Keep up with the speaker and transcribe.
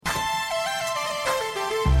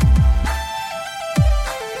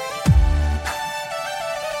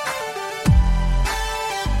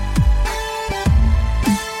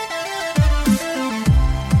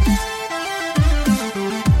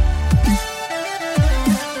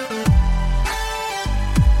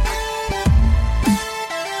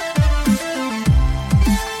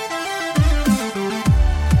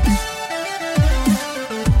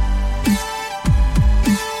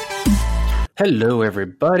Hello,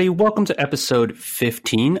 everybody. Welcome to episode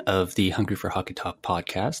 15 of the Hungry for Hockey Talk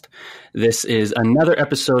podcast. This is another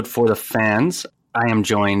episode for the fans. I am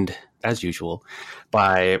joined, as usual,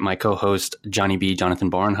 by my co-host, Johnny B.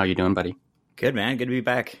 Jonathan Bourne. How you doing, buddy? Good, man. Good to be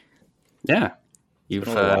back. Yeah. You've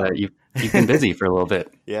been busy for a little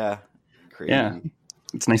bit. Yeah. Crazy. Yeah.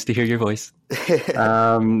 It's nice to hear your voice.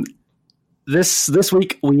 This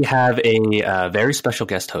week, we have a very special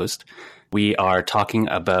guest host. We are talking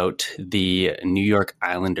about the New York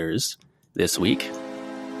Islanders this week.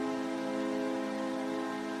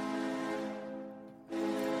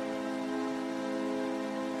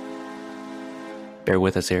 Bear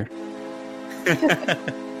with us here.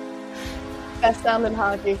 Best sound in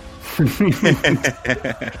hockey.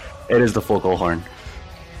 It is the full goal horn.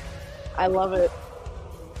 I love it.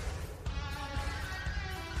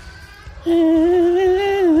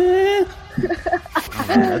 Oh,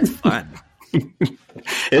 man, that's fun.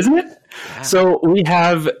 Isn't it? Yeah. So we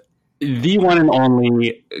have the one and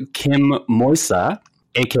only Kim Moisa,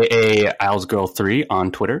 a.k.a. Isles Girl 3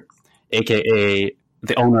 on Twitter, a.k.a.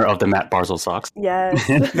 the owner of the Matt Barzal socks. Yes.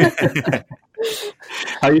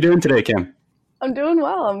 How are you doing today, Kim? I'm doing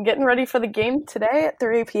well. I'm getting ready for the game today at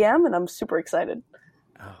 3 p.m. and I'm super excited.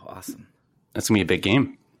 Oh, awesome. That's going to be a big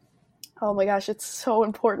game. Oh my gosh, it's so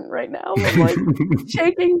important right now. I'm like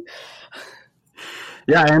shaking.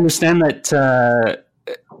 Yeah, I understand that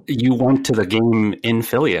you went to the game in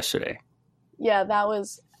Philly yesterday. Yeah, that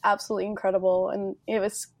was absolutely incredible. And it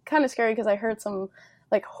was kind of scary because I heard some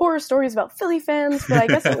like horror stories about Philly fans, but I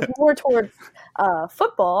guess it was more towards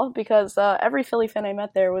football because every Philly fan I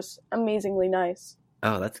met there was amazingly nice.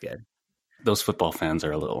 Oh, that's good. Those football fans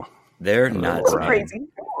are a little... They're A nuts, little man. Crazy.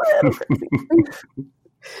 A little crazy.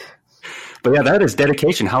 But yeah, that is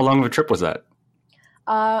dedication. How long of a trip was that?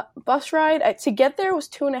 Bus ride to get there was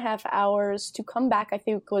 2.5 hours. To come back, I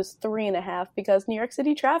think was 3.5 because New York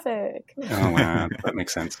City traffic. Oh, wow. That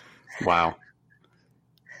makes sense. Wow.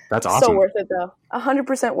 That's awesome. So worth it, though.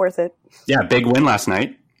 100% worth it. Yeah, big win last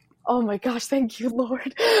night. Oh my gosh, thank you,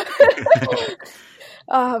 Lord.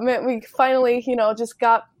 Man, we finally, just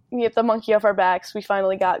got the monkey off our backs. We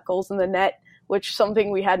finally got goals in the net, which something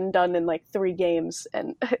we hadn't done in like 3 games,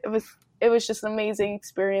 and it was just an amazing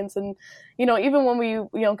experience. And even when we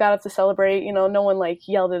got up to celebrate, no one like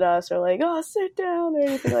yelled at us or like, oh, sit down or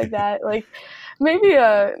anything like that. Like maybe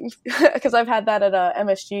because I've had that at a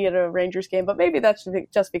MSG at a Rangers game, but maybe that's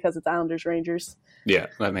just because it's Islanders Rangers. Yeah,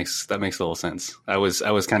 that makes a little sense. I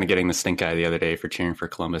was kind of getting the stink eye the other day for cheering for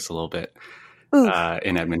Columbus a little bit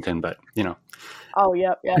in Edmonton, but Oh,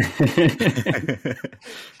 yep.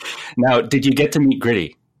 Now, did you get to meet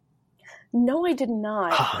Gritty? No, I did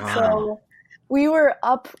not. Oh, So we were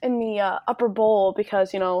up in the upper bowl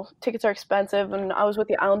because, tickets are expensive, and I was with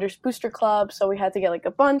the Islanders Booster Club, so we had to get like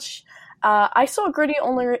a bunch. I saw Gritty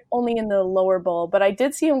only in the lower bowl, but I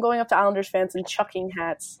did see him going up to Islanders fans and chucking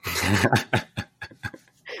hats.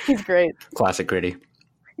 He's great. Classic Gritty.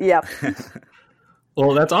 Yep.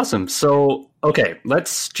 Well, that's awesome. So, okay,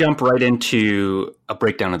 let's jump right into a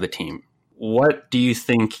breakdown of the team. What do you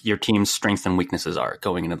think your team's strengths and weaknesses are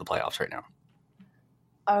going into the playoffs right now?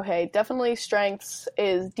 Okay, definitely strengths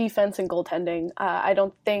is defense and goaltending. I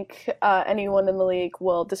don't think anyone in the league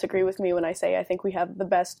will disagree with me when I say I think we have the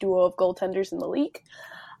best duo of goaltenders in the league.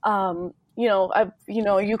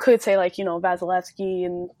 You could say like, Vasilevsky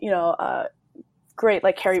and, great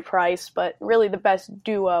like Carey Price, but really the best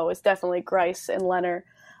duo is definitely Greiss and Leonard.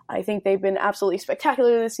 I think they've been absolutely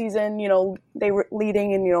spectacular this season. They were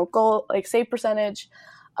leading in, goal, like save percentage.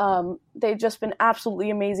 They've just been absolutely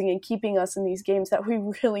amazing in keeping us in these games that we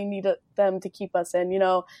really need them to keep us in.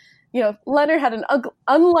 Leonard had an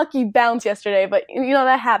unlucky bounce yesterday, but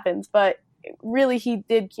that happens. But really, he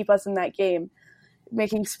did keep us in that game,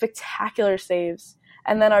 making spectacular saves.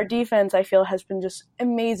 And then our defense, I feel, has been just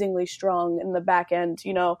amazingly strong in the back end.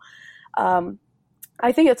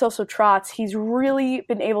 I think it's also Trotz. He's really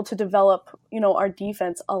been able to develop, our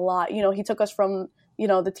defense a lot. He took us from,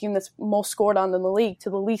 the team that's most scored on in the league to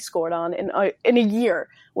the least scored on in a year,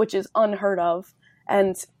 which is unheard of.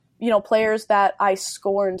 And, players that I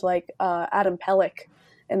scorned, like Adam Pelech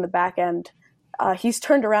in the back end, he's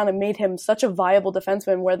turned around and made him such a viable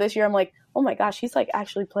defenseman, where this year I'm like, oh my gosh, he's like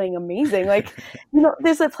actually playing amazing. Like,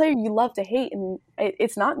 there's a player you love to hate, and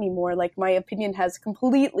it's not anymore. Like, my opinion has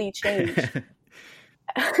completely changed.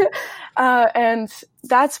 And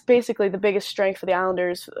that's basically the biggest strength for the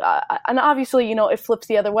Islanders. And obviously, it flips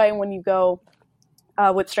the other way when you go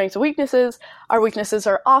with strengths and weaknesses. Our weaknesses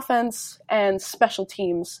are offense and special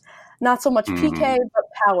teams. Not so much PK, but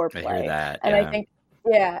power play. I hear that. And I think,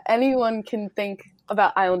 anyone can think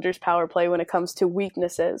about Islanders power play when it comes to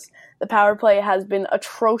weaknesses. The power play has been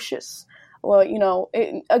atrocious. Well,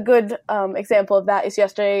 a good example of that is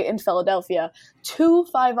yesterday in Philadelphia. 2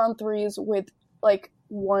 5-on-3s with like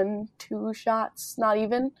 1-2 shots, not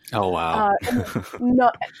even. Oh wow!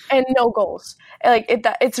 And no goals. Like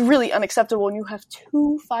it's really unacceptable when you have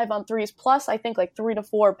 2 5-on-3s plus I think like 3 to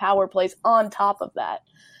 4 power plays on top of that.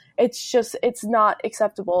 It's not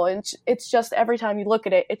acceptable, and it's just every time you look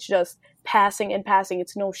at it, it's just passing and passing.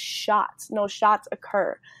 It's no shots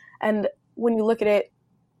occur, and when you look at it,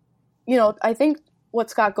 I think what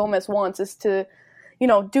Scott Gomez wants is to,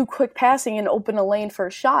 do quick passing and open a lane for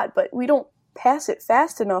a shot, but we don't pass it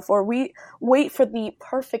fast enough, or we wait for the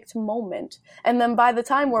perfect moment. And then by the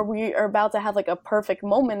time where we are about to have like a perfect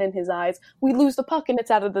moment in his eyes, we lose the puck and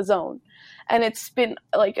it's out of the zone. And it's been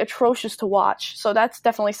like atrocious to watch. So that's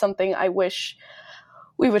definitely something I wish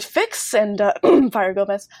we would fix, and fire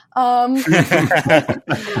Gomez. Yeah,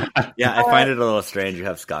 I find it a little strange you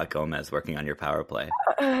have Scott Gomez working on your power play.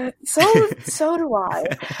 So do I.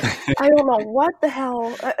 I don't know what the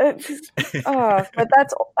hell. But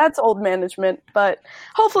that's old management. But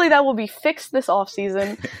hopefully that will be fixed this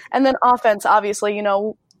offseason. And then offense, obviously,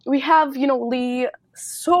 we have, Lee,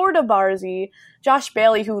 sort of Barzy, Josh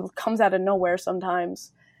Bailey, who comes out of nowhere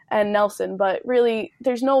sometimes, and Nelson, but really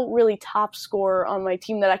there's no really top scorer on my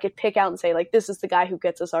team that I could pick out and say, like, this is the guy who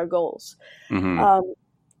gets us our goals. Mm-hmm.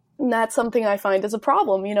 And that's something I find is a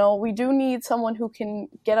problem. We do need someone who can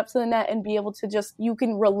get up to the net and be able to you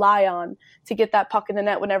can rely on to get that puck in the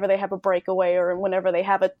net whenever they have a breakaway or whenever they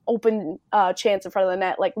have an open chance in front of the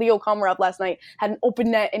net. Like Leo Komarov last night had an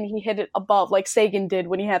open net and he hit it above, like Sagan did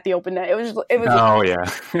when he had the open net. It was oh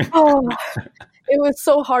yeah. It was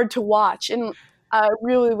so hard to watch, and I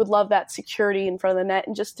really would love that security in front of the net,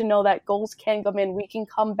 and just to know that goals can come in. We can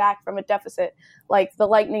come back from a deficit like the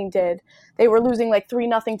Lightning did. They were losing like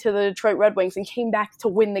 3-0 to the Detroit Red Wings and came back to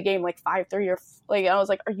win the game like 5-3 or like, I was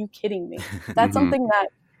like, are you kidding me? That's something that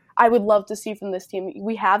I would love to see from this team.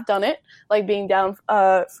 We have done it, like being down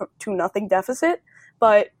 2-0 deficit,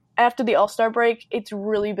 but after the All-Star break, it's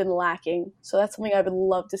really been lacking. So that's something I would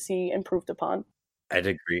love to see improved upon. I'd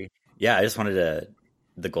agree. Yeah, I just wanted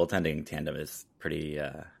the goaltending tandem is pretty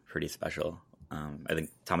special. I think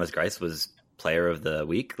Thomas Greiss was player of the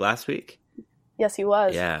week last week. Yes, he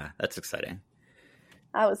was. Yeah, that's exciting.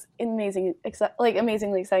 That was amazingly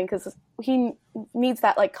exciting because he needs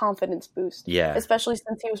that like confidence boost. Yeah, especially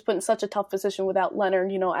since he was put in such a tough position without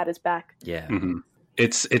Leonard, at his back. Yeah, mm-hmm.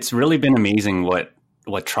 It's really been amazing what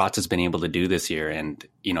Trotz has been able to do this year, and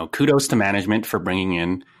kudos to management for bringing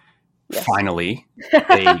in finally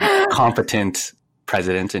a competent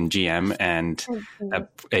president and GM and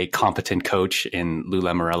a competent coach in Lou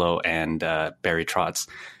Lamoriello and Barry Trotz.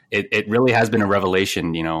 It really has been a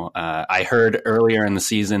revelation. I heard earlier in the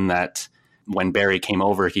season that when Barry came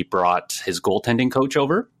over, he brought his goaltending coach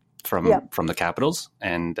over from the Capitals,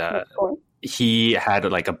 and he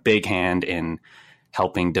had like a big hand in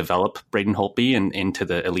helping develop Braden Holtby into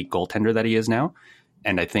the elite goaltender that he is now.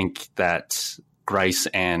 And I think that Greiss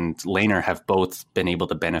and Lehner have both been able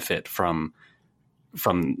to benefit from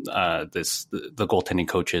the goaltending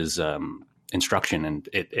coach's instruction, and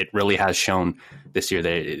it really has shown this year.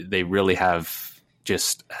 They really have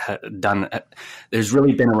just done. There's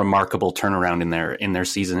really been a remarkable turnaround in their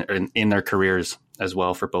season, in their careers as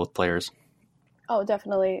well for both players. Oh,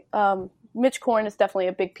 definitely. Mitch Korn is definitely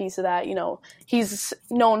a big piece of that. He's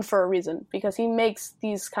known for a reason because he makes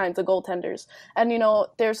these kinds of goaltenders. And,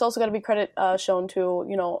 there's also got to be credit shown to,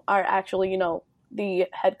 the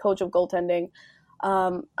head coach of goaltending.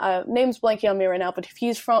 Name's blanking on me right now, but he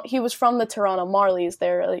was from the Toronto Marlies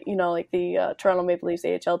there, like the Toronto Maple Leafs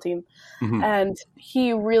AHL team. Mm-hmm. And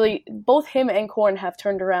he really, both him and Korn have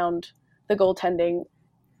turned around the goaltending,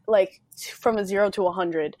 like from a 0 to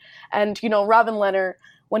 100. And, Robin Lehner,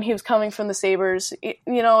 when he was coming from the Sabres,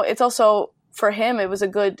 it's also for him, it was a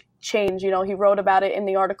good change. He wrote about it in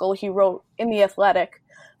the article he wrote in The Athletic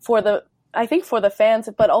for the fans,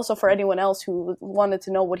 but also for anyone else who wanted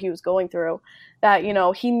to know what he was going through, that,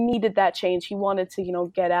 he needed that change. He wanted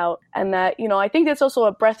to, get out. And that, I think it's also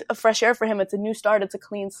a breath of fresh air for him. It's a new start. It's a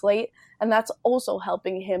clean slate. And that's also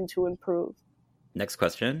helping him to improve. Next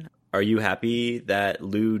question. Are you happy that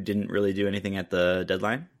Lou didn't really do anything at the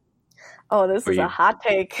deadline? Oh, this is a hot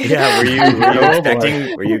take. Yeah,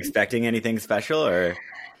 were you expecting anything special, or?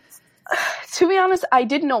 To be honest, I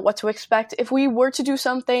didn't know what to expect. If we were to do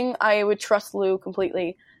something, I would trust Lou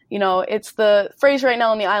completely. It's the phrase right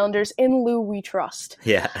now in the Islanders, in Lou we trust.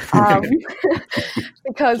 Yeah.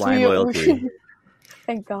 Because blind loyalty.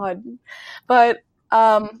 Thank God. But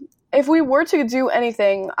if we were to do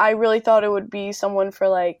anything, I really thought it would be someone for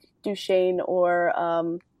like Duchesne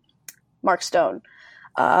or Mark Stone.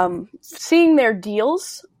 Seeing their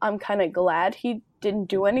deals, I'm kind of glad he didn't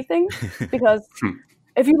do anything, because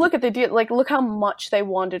if you look at the deal, like look how much they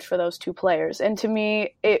wanted for those two players. And to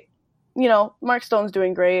me, it, you know, Mark Stone's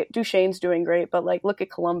doing great, Duchesne's doing great, but like look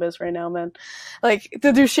at Columbus right now, man. Like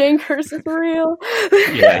the Duchesne curse is real.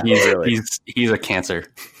 Yeah, he's a cancer.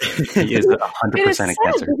 He is 100% a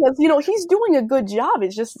cancer. Because, you know, he's doing a good job.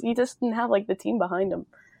 It's just he just didn't have like the team behind him.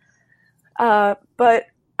 But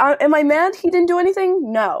am I mad he didn't do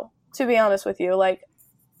anything? No, to be honest with you. Like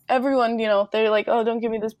everyone, you know, they're like, oh, don't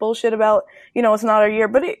give me this bullshit about, you know, it's not our year,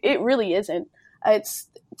 but it really isn't.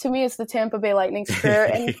 To me, it's the Tampa Bay Lightning's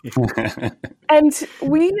career, and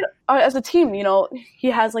we as a team, you know, he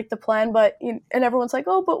has like the plan, but and everyone's like,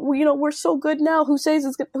 oh, but you know, we're so good now. Who says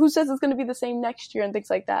it's going to be the same next year and things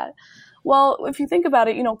like that? Well, if you think about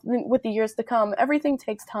it, you know, with the years to come, everything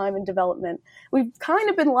takes time and development. We've kind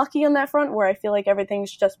of been lucky on that front, where I feel like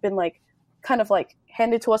everything's just been like kind of like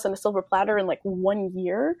handed to us on a silver platter in like 1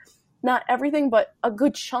 year. Not everything, but a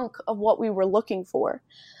good chunk of what we were looking for.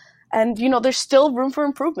 And, you know, there's still room for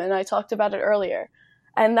improvement. I talked about it earlier.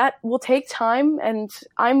 And that will take time, and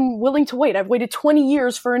I'm willing to wait. I've waited 20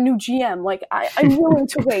 years for a new GM. Like, I'm willing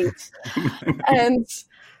to wait. And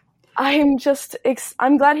I'm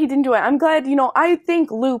glad he didn't do it. I'm glad, you know, I think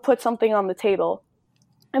Lou put something on the table,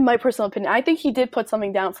 in my personal opinion. I think he did put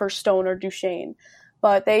something down for Stone or Duchesne.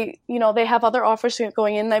 But they, you know, they have other offers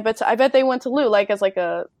going in. I bet they went to Lou, like, as like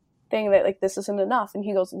a thing that, like, this isn't enough. And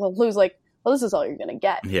he goes, well, Lou's like, well, this is all you're going to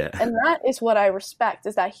get. Yeah. And that is what I respect,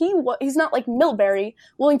 is that he's not like Milbury,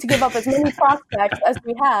 willing to give up as many prospects as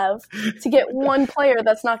we have to get one player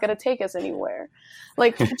that's not going to take us anywhere.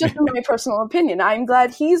 Like, just in my personal opinion, I'm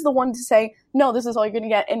glad he's the one to say, no, this is all you're going to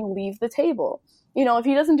get, and leave the table. You know, if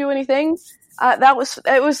he doesn't do anything,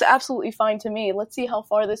 it was absolutely fine to me. Let's see how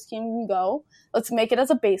far this team can go. Let's make it as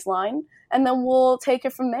a baseline, and then we'll take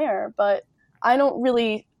it from there. But I didn't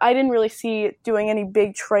really see it doing any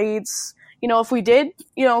big trades. You know, if we did,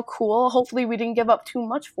 you know, cool. Hopefully we didn't give up too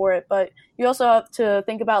much for it. But you also have to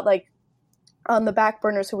think about, like, on the back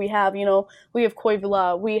burners who we have. You know, we have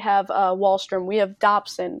Koivula, we have Wahlstrom, we have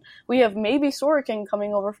Dobson, we have maybe Sorokin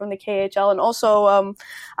coming over from the KHL. And also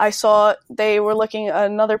I saw they were looking at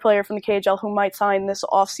another player from the KHL who might sign this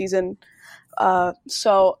offseason.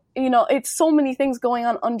 So, you know, it's so many things going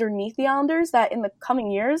on underneath the Islanders that in the coming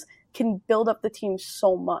years can build up the team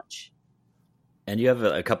so much. And you have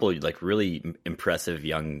a couple of like really impressive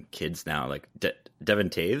young kids now, like Devon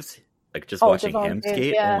Toews. Like just watching him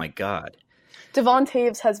skate, yeah. Oh my god! Devon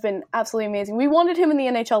Toews has been absolutely amazing. We wanted him in the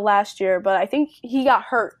NHL last year, but I think he got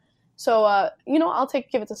hurt. So you know, I'll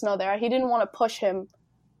give it to Snow there. He didn't want to push him,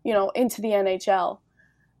 you know, into the NHL.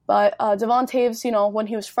 But Devon Toews, you know, when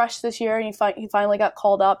he was fresh this year, he finally got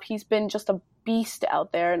called up. He's been just a beast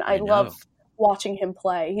out there, and I love watching him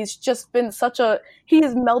play. He's just been he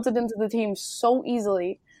has melted into the team so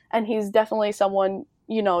easily, and he's definitely someone,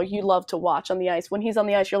 you know, you love to watch on the ice. When he's on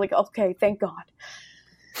the ice, you're like, okay, thank God.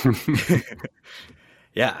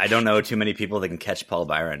 Yeah, I don't know too many people that can catch Paul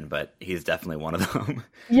Byron, but he's definitely one of them.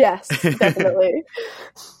 Yes, definitely.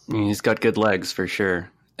 He's got good legs for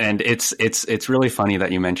sure. And it's really funny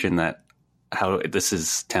that you mentioned that, how this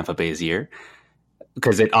is Tampa Bay's year,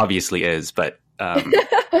 because it obviously is, but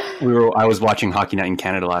I was watching Hockey Night in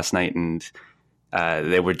Canada last night, and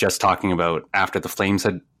they were just talking about after the Flames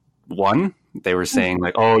had won, they were saying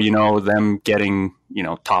like, oh, you know, them getting, you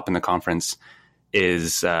know, top in the conference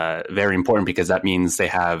is very important, because that means they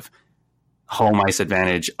have home ice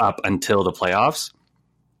advantage up until the playoffs.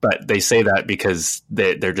 But they say that because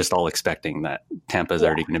they're just all expecting that Tampa's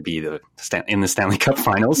already going to be in the Stanley Cup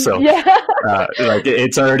Finals. So like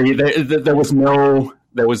it's already there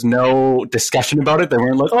was no discussion about it. They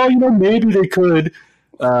weren't like, oh, you know, maybe they could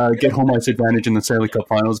get home ice advantage in the Stanley Cup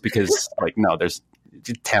Finals, because like, no, there's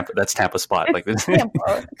Tampa. That's Tampa's spot. Like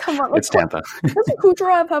Tampa. Come on, it's Tampa. Doesn't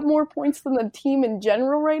Kucherov have more points than the team in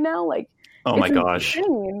general right now? Like, oh my gosh,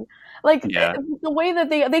 insane. Like the way that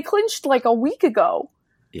they clinched like a week ago.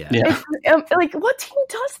 Yeah. Like, what team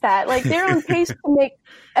does that? Like, they're on pace to make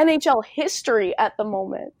NHL history at the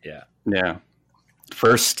moment. Yeah. Yeah.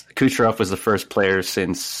 Kucherov was the first player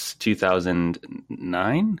since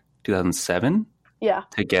 2009, 2007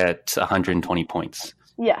 to get 120 points.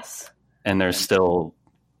 Yes. And there's still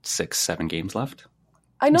 6-7 games left.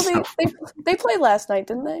 I know they played last night,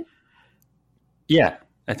 didn't they? Yeah.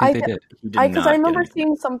 I think they did. Because I remember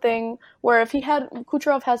seeing something where if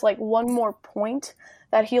Kucherov has like one more point,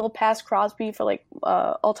 that he'll pass Crosby for like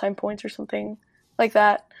all-time points or something like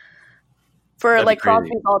that. for That'd like be crazy.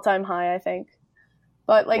 Crosby's all-time high, I think.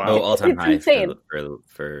 But like, Wow. all-time it's high insane.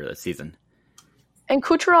 for a season. And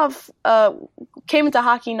Kucherov came into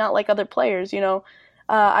hockey not like other players, you know.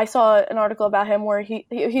 I saw an article about him where he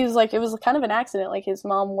was like, it was kind of an accident. Like his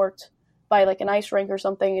mom worked by like an ice rink or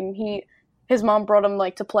something, and his mom brought him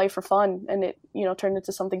like to play for fun, and it, you know, turned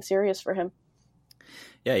into something serious for him.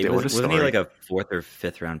 Yeah, wasn't he like a 4th or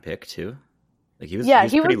 5th round pick too? Like he was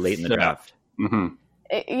pretty late in the draft. Mm-hmm.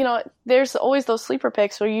 You know, there's always those sleeper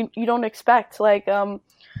picks where you don't expect. Like,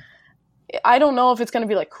 I don't know if it's going to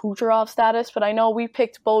be like Kucherov status, but I know we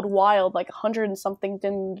picked Bode Wild like 100 and something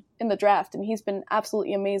in the draft, and he's been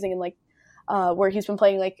absolutely amazing. And like, where he's been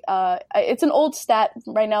playing like, it's an old stat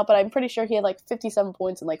right now, but I'm pretty sure he had like 57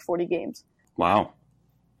 points in like 40 games. Wow.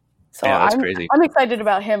 So yeah, that's crazy. I'm excited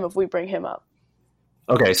about him if we bring him up.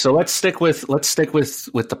 Okay, so let's stick with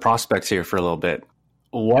the prospects here for a little bit.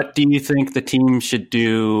 What do you think the team should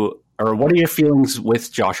do, or what are your feelings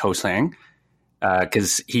with Josh Ho-Sang?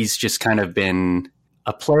 Because he's just kind of been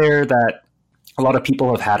a player that a lot of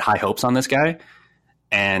people have had high hopes on this guy,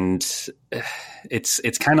 and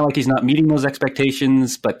it's kind of like he's not meeting those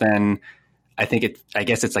expectations. But then I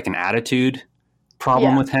guess it's like an attitude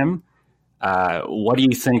problem with him. What do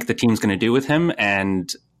you think the team's going to do with him?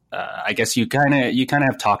 And I guess you kind of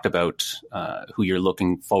have talked about who you're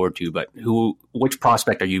looking forward to, but which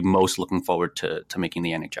prospect are you most looking forward to making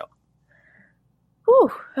the NHL?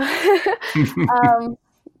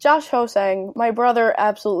 Josh Ho-Sang, my brother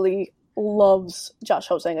absolutely loves Josh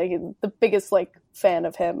Ho-Sang. Like, he's the biggest like fan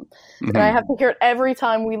of him, and I have to hear it every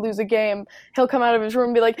time we lose a game. He'll come out of his room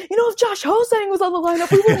and be like, you know, if Josh Ho-Sang was on the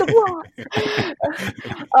lineup, we wouldn't have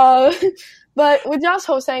lost. But with Josh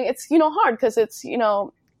Ho-Sang, it's, you know, hard because it's, you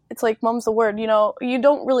know, it's like mum's the word, you know, you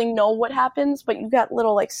don't really know what happens, but you got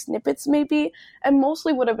little like snippets maybe. And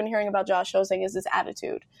mostly what I've been hearing about Josh Ho-Sang is his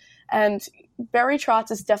attitude. And Barry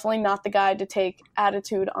Trotz is definitely not the guy to take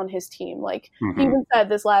attitude on his team. Like he even said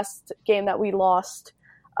this last game that we lost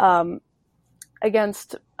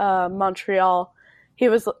against Montreal,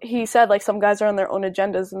 he said like some guys are on their own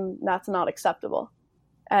agendas and that's not acceptable.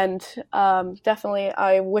 And definitely,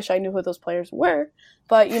 I wish I knew who those players were,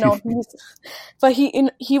 but you know,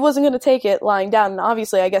 he wasn't going to take it lying down. And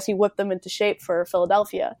obviously, I guess he whipped them into shape for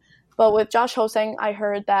Philadelphia. But with Josh Ho-Sang, I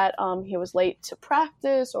heard that he was late to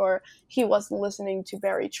practice, or he wasn't listening to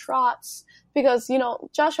Barry Trotz. Because, you know,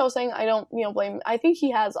 Josh Ho-Sang, I don't, you know, blame him. I think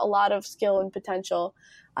he has a lot of skill and potential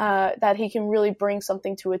that he can really bring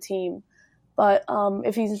something to a team. But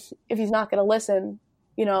if he's not going to listen,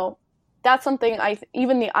 you know, that's something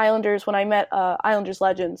even the Islanders, when I met Islanders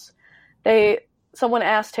legends, someone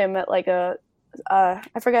asked him at like I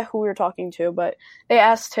forget who we were talking to, but they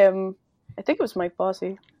asked him, I think it was Mike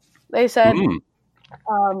Bossy. They said,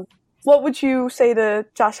 what would you say to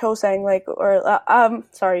Josh Ho-Sang, like, or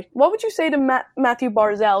what would you say to Matthew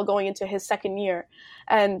Barzal going into his second year?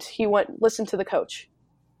 And he listened to the coach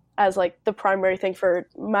as like the primary thing for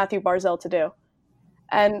Matthew Barzal to do.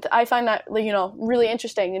 And I find that, you know, really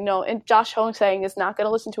interesting. You know, and Josh Ho-Sang is not going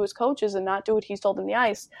to listen to his coaches and not do what he's told on the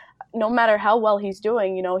ice, no matter how well he's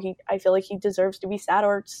doing. You know, I feel like he deserves to be sat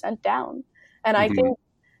or sent down. And I think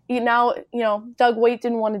now, you know, Doug Weight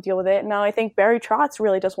didn't want to deal with it. Now I think Barry Trotz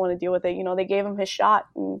really does want to deal with it. You know, they gave him his shot.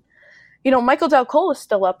 And, you know, Michael Dal Colle is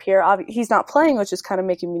still up here. He's not playing, which is kind of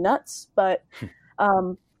making me nuts. But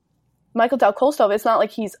Michael Dal Colle still, it's not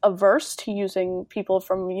like he's averse to using people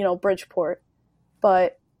from, you know, Bridgeport.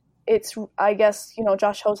 But it's, I guess, you know,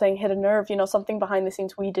 Josh Ho-Sang hit a nerve, you know, something behind the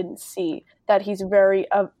scenes we didn't see, that he's very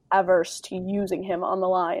averse to using him on the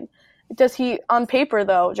line. On paper,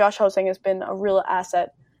 though, Josh Ho-Sang has been a real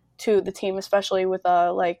asset to the team, especially with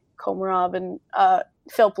like Komarov and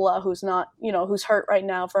Filppula, who's not, you know, who's hurt right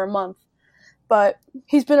now for a month. But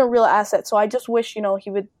he's been a real asset. So I just wish, you know,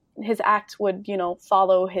 his act would, you know,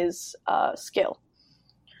 follow his skill.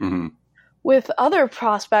 Mm-hmm. With other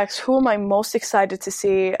prospects, who am I most excited to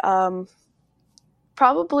see?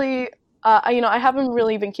 Probably, you know, I haven't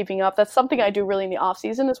really been keeping up. That's something I do really in the off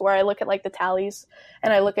season, is where I look at like the tallies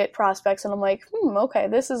and I look at prospects and I'm like, okay,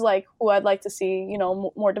 this is like who I'd like to see, you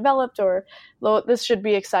know, more developed, or this should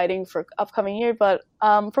be exciting for upcoming year. But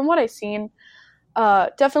from what I've seen,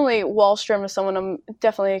 definitely Wahlstrom is someone I'm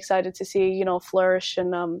definitely excited to see, you know, flourish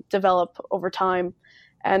and develop over time.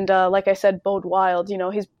 And like I said, Bode Wild, you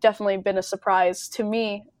know, he's definitely been a surprise to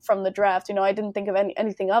me from the draft. You know, I didn't think of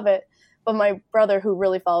anything of it, but my brother, who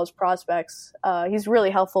really follows prospects, he's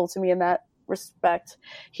really helpful to me in that respect.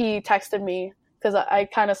 He texted me because I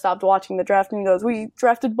kind of stopped watching the draft, and he goes, "We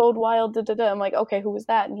drafted Bode Wild, da da da." I'm like, "Okay, who was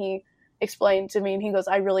that?" And he explained to me, and he goes,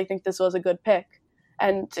 "I really think this was a good pick."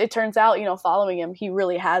 And it turns out, following him, he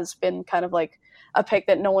really has been kind of like a pick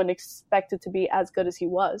that no one expected to be as good as he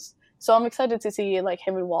was. So I'm excited to see like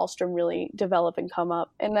him and Wahlstrom really develop and come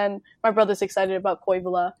up. And then my brother's excited about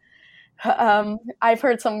Koivula. I've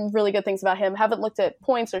heard some really good things about him. Haven't looked at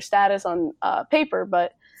points or status on paper,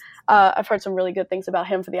 but I've heard some really good things about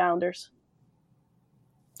him for the Islanders.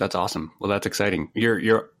 That's awesome. Well, that's exciting.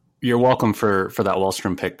 You're welcome for that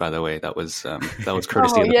Wahlstrom pick, by the way. That was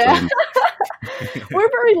courtesy of the team. We're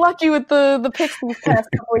very lucky with the picks these past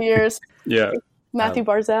couple of years. Yeah. Matthew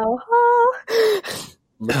Barzal.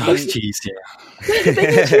 Jeez, yeah. Thank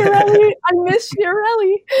you, Chiarelli. I miss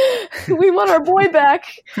Chiarelli. We want our boy back.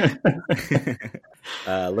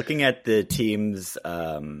 Looking at the team's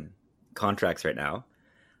contracts right now,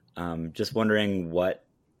 just wondering what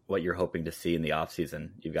you're hoping to see in the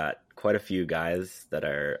offseason. You've got quite a few guys that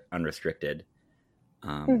are unrestricted.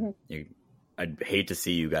 I'd hate to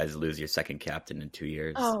see you guys lose your second captain in 2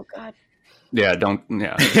 years. Oh, God. Yeah, don't.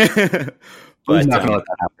 Yeah. But Who's not going to let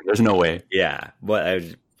that happen? There's no way. Yeah. What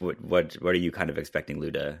are you kind of expecting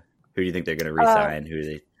Lou to? Who do you think they're going to re-sign? Who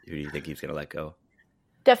do you think he's going to let go?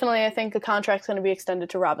 Definitely, I think the contract's going to be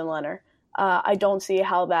extended to Robin Lehner. I don't see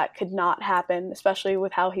how that could not happen, especially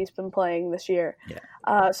with how he's been playing this year.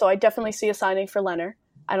 Yeah. So I definitely see a signing for Lehner.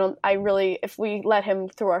 If we let him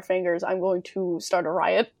through our fingers, I'm going to start a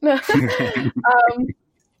riot.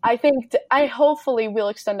 I hopefully will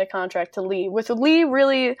extend a contract to Lee. With Lee,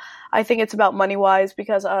 really, I think it's about money wise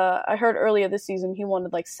because I heard earlier this season he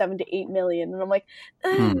wanted like $7 to $8 million, and I'm like,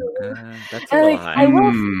 that's a little high.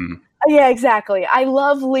 Yeah, exactly. I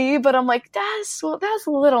love Lee, but I'm like, that's a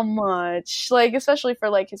little much, like especially for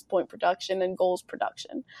like his point production and goals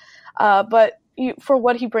production. But for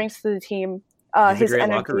what he brings to the team, he's his a great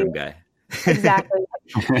energy, locker room guy. Exactly.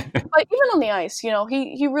 But even on the ice,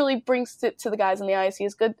 he really brings it to the guys on the ice. He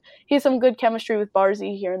has some good chemistry with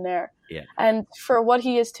Barzy here and there. Yeah. And for what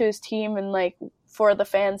he is to his team and like for the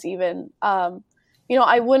fans even, I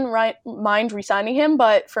wouldn't mind re-signing him,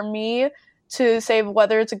 but for me to say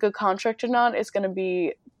whether it's a good contract or not, it's going to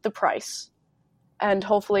be the price. And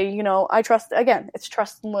hopefully, I trust, again, it's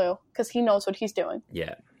trust in Lou because he knows what he's doing.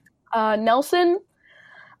 Yeah. Nelson,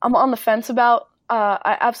 I'm on the fence about.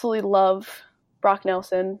 I absolutely love Brock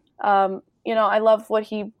Nelson. I love what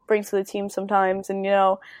he brings to the team sometimes. And,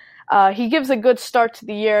 he gives a good start to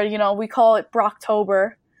the year. We call it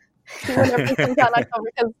Brocktober. Whenever he comes out in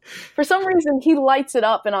October, because for some reason he lights it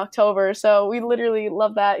up in October. So we literally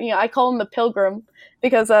love that. I call him the Pilgrim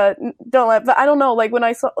because, but I don't know, like when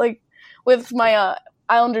I saw, like with my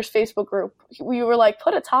Islanders Facebook group, we were like,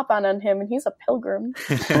 put a top on him, and he's a pilgrim.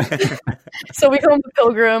 So we call him the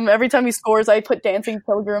Pilgrim. Every time he scores, I put dancing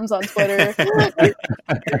pilgrims on Twitter.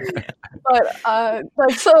 But I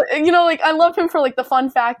love him for like the fun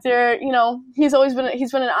factor. He's been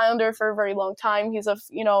an Islander for a very long time. He's a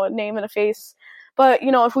name and a face. But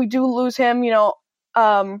if we do lose him,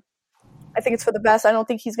 I think it's for the best. I don't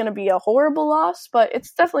think he's going to be a horrible loss, but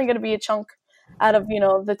it's definitely going to be a chunk out of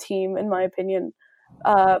the team, in my opinion.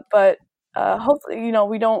 But hopefully,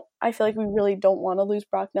 I feel like we really don't want to lose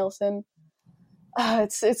Brock Nelson.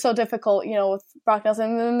 It's so difficult, with Brock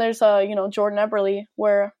Nelson. And then there's, Jordan Eberle,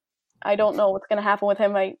 where I don't know what's going to happen with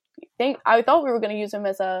him. I thought we were going to use him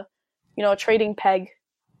as a trading peg,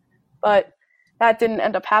 but that didn't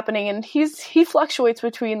end up happening. And he fluctuates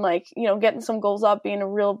between getting some goals up, being a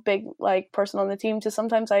real big person on the team, to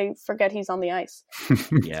sometimes I forget he's on the ice.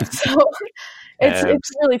 Yeah. So it's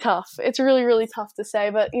really tough. It's really, really tough to say,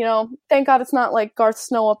 but thank God it's not like Garth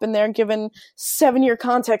Snow up in there giving 7-year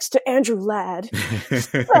contracts to Andrew Ladd.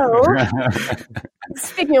 So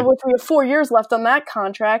speaking of which, we have 4 years left on that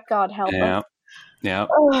contract. God help us. Yeah.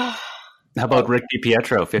 How about Rick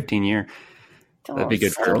DiPietro, 15-year? That'd be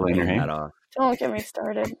good for Lehner, hey? Don't get me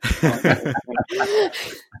started.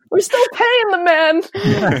 We're still paying the man.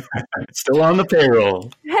 Still on the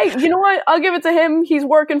payroll. Hey, you know what? I'll give it to him. He's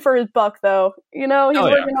working for his buck, though. He's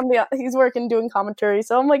working doing commentary.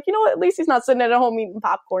 So I'm like, you know what? At least he's not sitting at home eating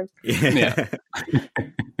popcorn. Yeah.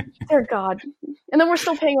 Dear God. And then we're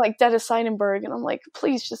still paying like Dennis Seidenberg, and I'm like,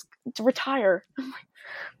 please just retire.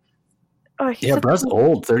 Brad's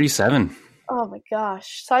old, 37. Oh my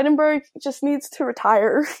gosh, Seidenberg just needs to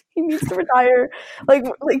retire. He needs to retire. Like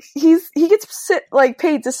he gets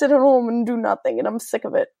paid to sit at home and do nothing, and I'm sick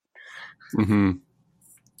of it. Mm-hmm.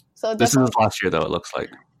 So this is his last year, though. It looks like.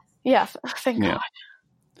 Yeah, thank God.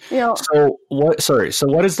 So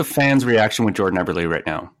what is the fans' reaction with Jordan Eberle right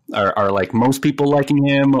now? Are like most people liking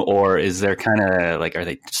him, or is there kind of like, are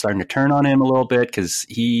they starting to turn on him a little bit because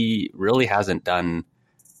he really hasn't done?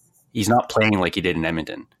 He's not playing like he did in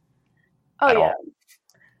Edmonton. Oh yeah.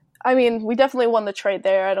 I mean, we definitely won the trade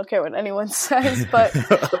there. I don't care what anyone says, but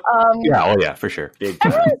yeah, for sure.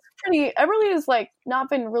 Eberle is like not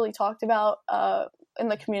been really talked about in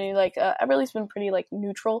the community. Like Eberle's been pretty like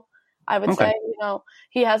neutral, I would say. You know,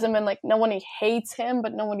 he hasn't been like nobody hates him,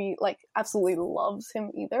 but nobody like absolutely loves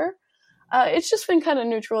him either. It's just been kind of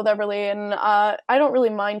neutral with Eberle, and I don't really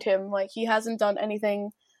mind him. Like he hasn't done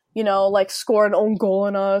anything, you know, like score an own goal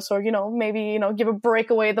on us, or, you know, maybe, you know, give a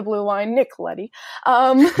breakaway at the blue line, Nick Leddy.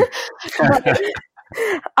 I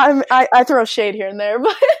throw shade here and there,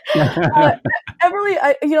 but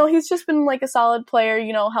Eberle, you know, he's just been like a solid player,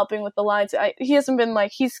 you know, helping with the lines. He hasn't been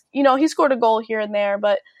like he scored a goal here and there,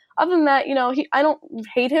 but other than that, you know, I don't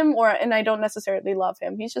hate him and I don't necessarily love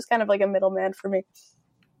him. He's just kind of like a middleman for me.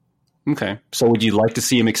 Okay, so would you like to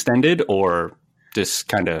see him extended, or just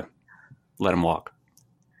kind of let him walk?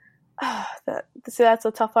 That's a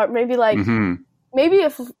tough part. Maybe like maybe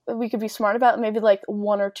if we could be smart about it, maybe like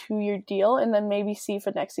 1 or 2 year deal, and then maybe see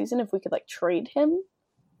for next season if we could like trade him.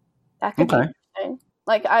 That could be interesting.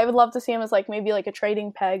 Like I would love to see him as like maybe like a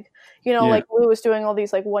trading peg. You know, like Lou is doing all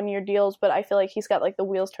these like 1 year deals, but I feel like he's got like the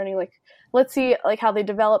wheels turning. Like let's see like how they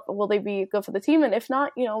develop. Will they be good for the team? And if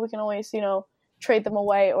not, you know, we can always, you know, trade them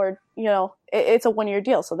away, or, you know, it's a 1 year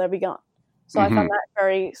deal, so they'll be gone. So I found that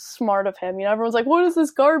very smart of him. You know, everyone's like, what is this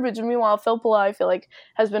garbage? And meanwhile, Filppula, I feel like,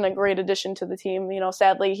 has been a great addition to the team. You know,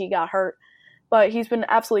 sadly, he got hurt. But he's been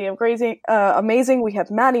absolutely amazing. We have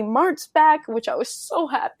Matty Martz back, which I was so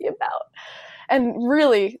happy about. And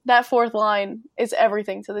really, that fourth line is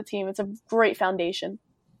everything to the team. It's a great foundation.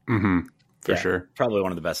 For sure. Probably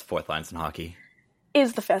one of the best fourth lines in hockey.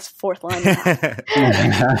 Is the best fourth line.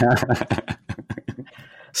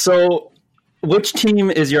 So, which team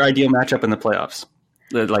is your ideal matchup in the playoffs?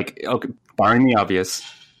 Like, okay, barring the obvious,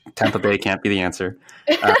 Tampa Bay can't be the answer.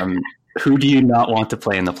 Who do you not want to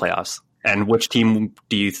play in the playoffs? And which team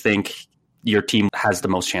do you think your team has the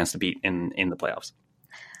most chance to beat in the playoffs?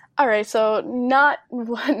 All right, so not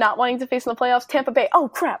wanting to face in the playoffs, Tampa Bay. Oh,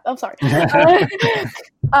 crap. I'm sorry.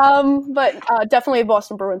 But definitely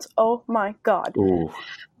Boston Bruins. Oh, my God. Ooh.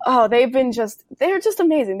 Oh, they're just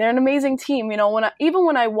amazing. They're an amazing team. You know, when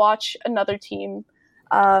I watch another team,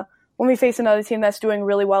 when we face another team that's doing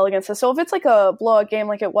really well against us. So if it's like a blowout game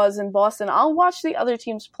like it was in Boston, I'll watch the other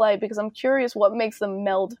teams play because I'm curious what makes them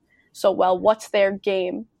meld so well. What's their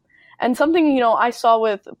game? And something, you know, I saw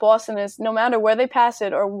with Boston is no matter where they pass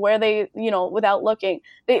it or where they, you know, without looking,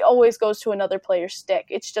 they always goes to another player's stick.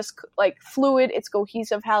 It's just like fluid. It's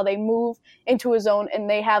cohesive how they move into a zone, and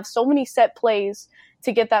they have so many set plays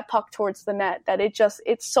to get that puck towards the net that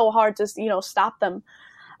it's so hard to, you know, stop them.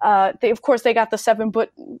 They got the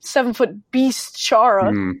 7 foot beast Chara,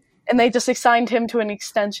 and they just assigned him to an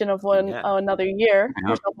extension of another year. Yeah.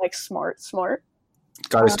 Which I'm like smart.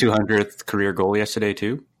 Got his 200th career goal yesterday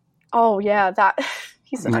too. Oh yeah,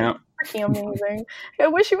 he's freaking amazing. I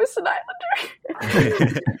wish he was an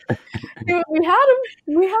Islander. Dude, we had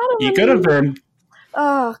him. He could have been.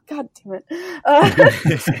 Oh, God damn it!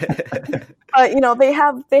 You know, they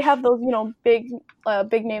have those, you know, big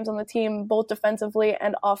names on the team, both defensively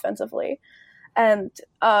and offensively, and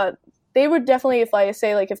they would definitely, if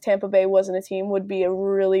Tampa Bay wasn't a team, would be a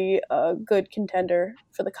really good contender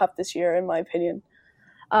for the Cup this year, in my opinion.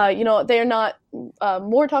 You know, they're not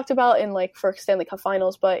more talked about in like for Stanley Cup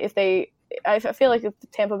Finals, but I feel like if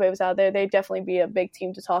Tampa Bay was out there, they'd definitely be a big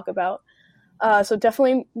team to talk about. So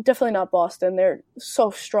definitely not Boston. They're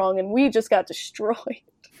so strong, and we just got destroyed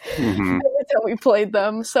every time we played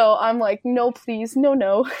them. So I'm like, no, please, no.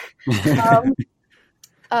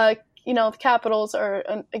 You know, the Capitals are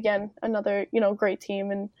again another, you know, great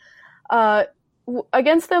team, and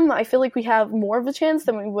against them, I feel like we have more of a chance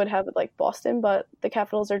than we would have with like Boston. But the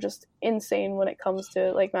Capitals are just insane when it comes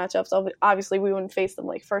to like matchups. Obviously, we wouldn't face them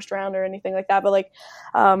like first round or anything like that. But like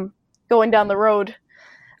going down the road,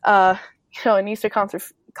 you know, an Eastern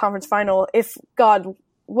Conference final, if God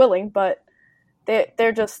willing, but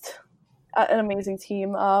they're just an amazing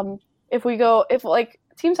team. If like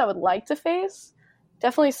teams I would like to face,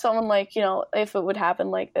 definitely someone like, you know, if it would happen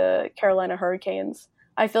like the Carolina Hurricanes,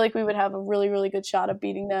 I feel like we would have a really, really good shot of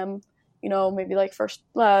beating them, you know, maybe like first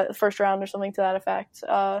round or something to that effect.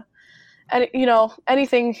 And, you know,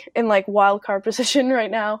 anything in like wild card position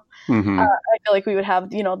right now, I feel like we would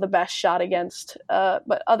have, you know, the best shot against.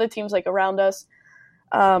 But other teams like around us,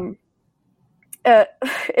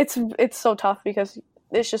 it's so tough because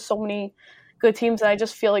there's just so many good teams, and I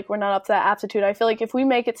just feel like we're not up to that aptitude. I feel like if we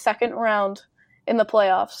make it second round in the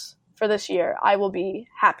playoffs for this year, I will be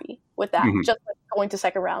happy with that. Just like going to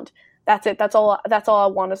second round. That's it. That's all I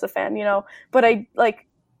want as a fan, you know. But I like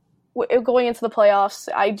going into the playoffs,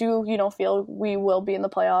 I do, feel we will be in the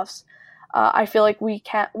playoffs. I feel like we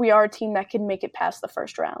are a team that can make it past the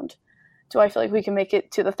first round. Do I feel like we can make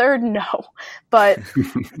it to the third? No, but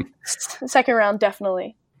second round,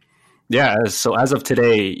 definitely. Yeah. So as of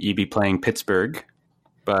today, you'd be playing Pittsburgh,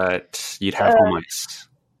 but you'd have home ice.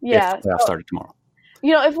 Yeah. If the playoffs started tomorrow.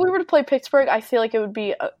 If we were to play Pittsburgh, I feel like it would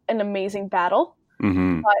be an amazing battle.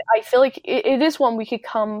 Mm-hmm. But I feel like it is one we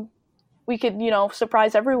could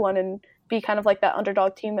surprise everyone and be kind of like that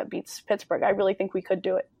underdog team that beats Pittsburgh. I really think we could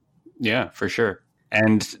do it. Yeah, for sure.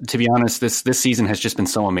 And to be honest, this season has just been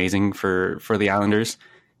so amazing for the Islanders.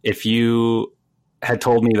 If you had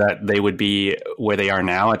told me that they would be where they are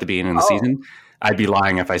now at the beginning of the season, I'd be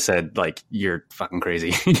lying if I said, like, you're fucking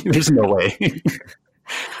crazy. There's no way.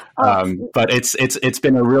 But it's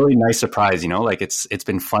been a really nice surprise, like it's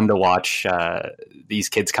been fun to watch these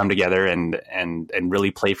kids come together and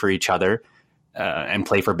really play for each other and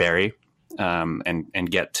play for Barrie and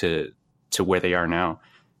get to where they are now.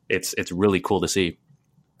 It's really cool to see.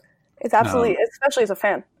 It's absolutely, especially as a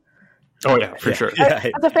fan. Oh yeah, for sure.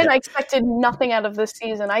 As a fan, I expected nothing out of this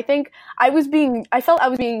season. I think I felt I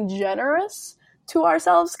was being generous to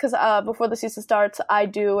ourselves because before the season starts, I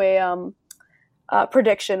do a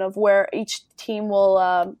prediction of where each team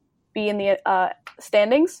will be in the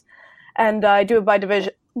standings, and I do it by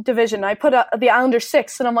division. I put the Islanders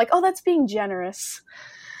 6th, and I'm like, oh, that's being generous.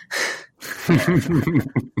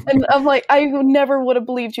 And I'm like, I never would have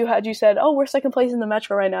believed you had you said, oh, we're second place in the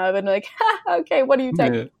Metro right now. I've been like, okay, what do you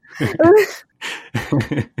think? Yeah.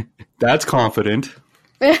 That's confident.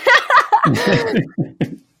 I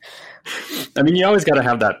mean, you always got to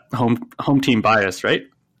have that home team bias, right?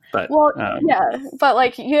 But but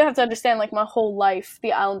like you have to understand, like my whole life,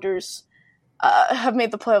 the Islanders have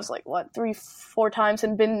made the playoffs like 3-4 times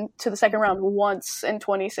and been to the second round once in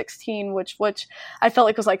 2016, which I felt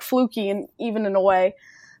like was like fluky and even in a way.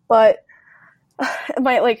 But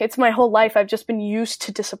it's my whole life. I've just been used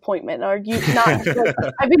to disappointment, I've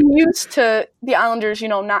been used to the Islanders,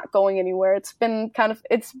 not going anywhere. It's been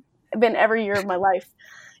every year of my life.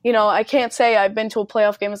 I can't say I've been to a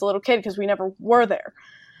playoff game as a little kid because we never were there.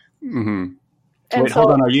 Mm-hmm. Wait,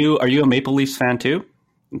 hold on. Are you a Maple Leafs fan too?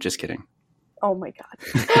 I'm just kidding. Oh my God.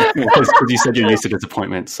 Because you said you're used to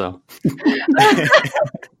disappointment, so.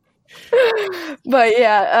 But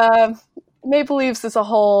yeah, Maple Leafs is a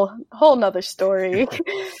whole nother story.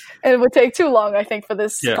 And it would take too long, I think, for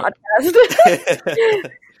this podcast.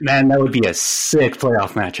 Man, that would be a sick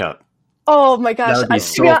playoff matchup. Oh my gosh. That would be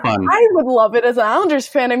so fun. I would love it as an Islanders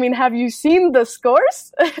fan. I mean, have you seen the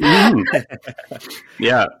scores?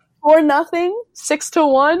 Yeah. 4-0,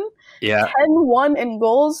 6-1. Yeah. 10-1 in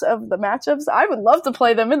goals of the matchups. I would love to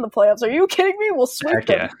play them in the playoffs. Are you kidding me? We'll sweep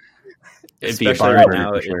them. Yeah. Especially right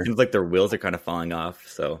now, it seems like their wheels are kind of falling off.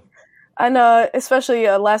 So, and especially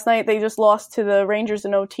last night, they just lost to the Rangers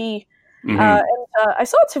in OT. Mm-hmm. And I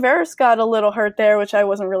saw Tavares got a little hurt there, which I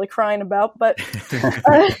wasn't really crying about, but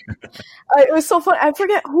it was so fun. I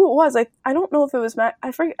forget who it was. I don't know if it was Matt.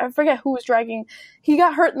 I forget who was dragging. He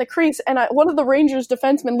got hurt in the crease, and one of the Rangers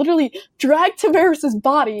defensemen literally dragged Tavares'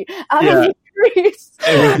 body out of the crease.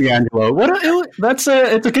 It was D'Angelo.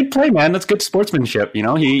 It's a good play, man. That's good sportsmanship. He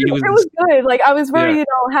was. It was good. Like I was very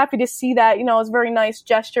happy to see that. It was a very nice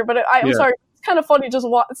gesture. But I'm sorry. Kind of funny just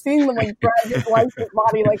seeing them like drag his wife's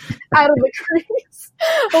body like out of the crease.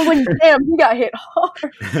 I was like, damn, he got hit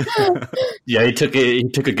hard. Yeah, he took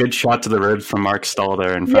a good shot to the ribs from Mark Stahl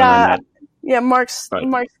there in front of the net. Yeah, Mark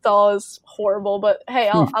Stahl is horrible, but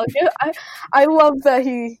hey, I love that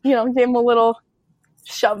he gave him a little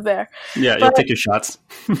shove there. Yeah, you'll take your shots.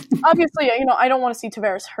 Obviously, I don't want to see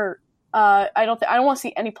Tavares hurt. I don't want to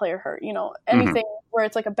see any player hurt. Anything where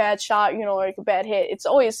it's like a bad shot, or like a bad hit. It's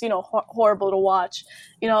always horrible to watch.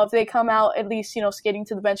 If they come out at least skating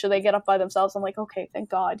to the bench or they get up by themselves, I'm like, okay, thank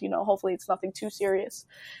God. Hopefully it's nothing too serious.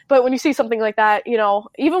 But when you see something like that,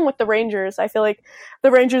 even with the Rangers, I feel like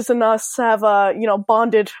the Rangers and us have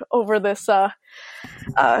bonded over this Toronto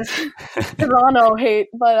hate.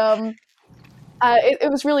 But it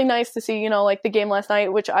was really nice to see, like the game last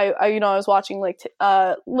night, which I was watching like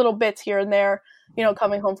little bits here and there,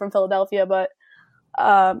 coming home from Philadelphia, but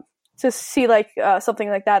to see like something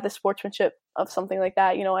like that, the sportsmanship of something like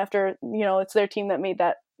that, after, it's their team that made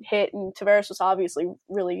that hit and Tavares was obviously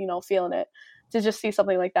really, feeling it. To just see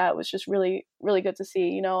something like that was just really, really good to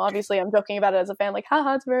see. Obviously I'm joking about it as a fan, like,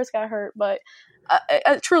 haha, Tavares got hurt, but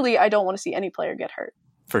truly I don't want to see any player get hurt.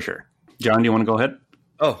 For sure. John, do you want to go ahead?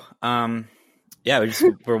 Yeah,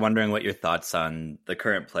 we're wondering what your thoughts on the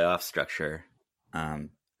current playoff structure. I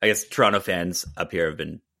guess Toronto fans up here have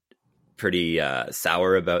been pretty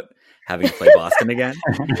sour about having to play Boston again.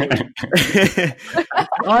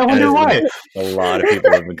 I wonder why. A lot of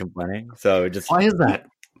people have been complaining. So just why is that?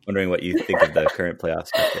 Wondering what you think of the current playoff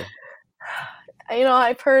structure.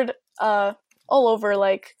 I've heard all over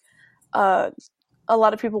a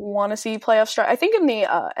lot of people want to see playoff structure. I think in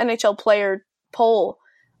the NHL player poll,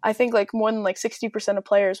 I think more than 60% of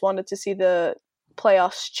players wanted to see the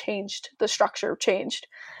playoffs changed, the structure changed.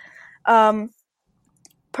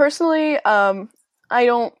 Personally, I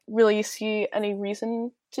don't really see any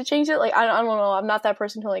reason to change it. I don't know. I'm not that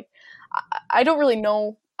person who I don't really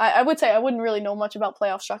know. I would say I wouldn't really know much about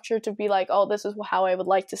playoff structure to be oh, this is how I would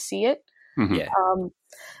like to see it. Mm-hmm. Yeah.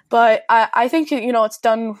 But I think it's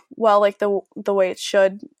done well, the way it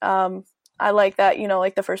should. I like that,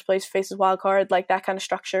 the first place faces wild card, that kind of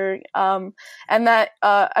structure. And that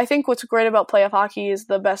I think what's great about playoff hockey is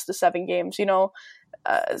the best of 7 games.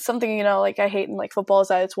 Something I hate in football is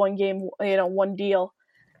that it's one game, one deal,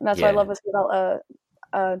 and that's what I love about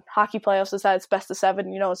hockey playoffs is that it's best of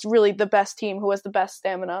 7. It's really the best team who has the best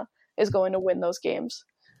stamina is going to win those games.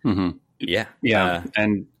 Mm-hmm. Yeah.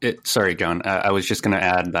 And sorry, John, I was just going to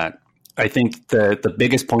add that I think the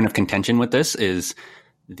biggest point of contention with this is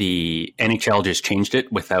the NHL just changed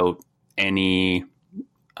it without any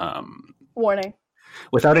warning.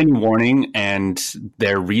 Without any warning, and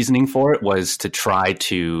their reasoning for it was to try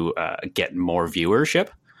to get more viewership.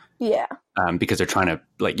 Yeah. Because they're trying to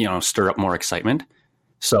stir up more excitement.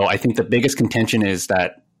 So I think the biggest contention is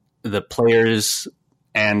that the players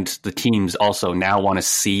and the teams also now want to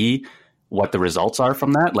see what the results are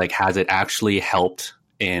from that. Has it actually helped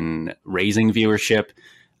in raising viewership?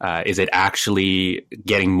 Is it actually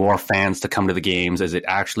getting more fans to come to the games? Is it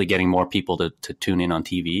actually getting more people to tune in on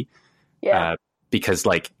TV? Yeah. Because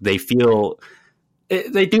they feel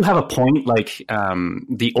they do have a point.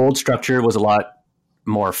 The old structure was a lot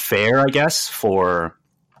more fair, I guess, for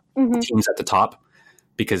teams at the top.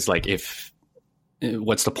 Because if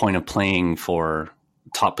what's the point of playing for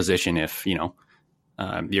top position if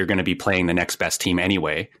you're going to be playing the next best team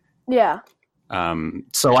anyway? Yeah.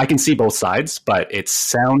 So I can see both sides, but it's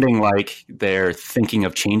sounding like they're thinking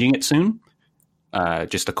of changing it soon.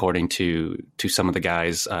 Just according to some of the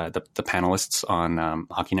guys, the panelists on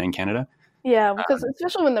Hockey Night in Canada. Yeah, because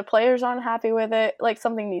especially when the players aren't happy with it,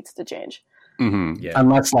 something needs to change. Mm-hmm. Yeah.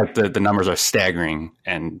 Unless the numbers are staggering,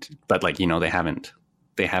 but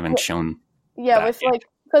they haven't shown. Yeah, with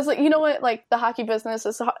because you know what, the hockey business,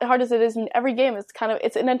 as hard as it is in every game, it's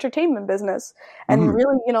an entertainment business, and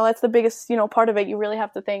really, that's the biggest part of it. You really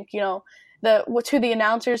have to think, to the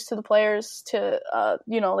announcers, to the players, to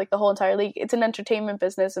the whole entire league. It's an entertainment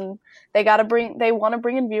business, and they want to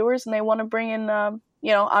bring in viewers, and they want to bring in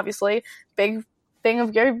obviously big thing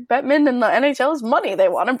of Gary Bettman and the NHL is money. They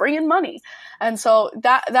want to bring in money, and so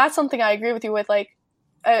that's something I agree with you with.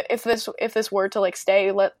 If this were to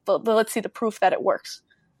stay, let's see the proof that it works.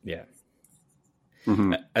 Yeah.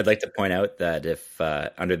 Mm-hmm. I'd like to point out that if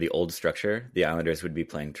under the old structure, the Islanders would be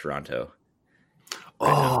playing Toronto.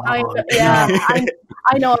 Oh, I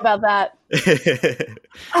know about that.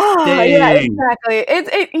 Yeah, exactly.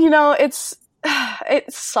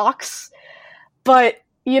 It sucks, but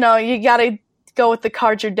you gotta go with the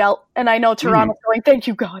cards you're dealt. And I know Toronto's going, thank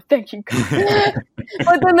you God. But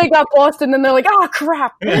then they got Boston, and they're like, oh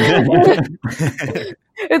crap. It's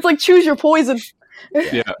choose your poison.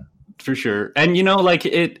 Yeah, for sure. And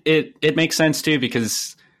it makes sense too,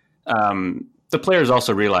 because the players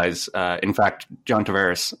also realize, in fact, John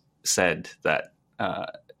Tavares said that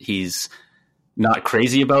he's not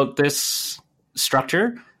crazy about this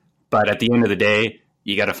structure, but at the end of the day,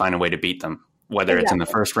 you got to find a way to beat them, whether it's in the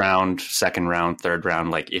first round, second round, third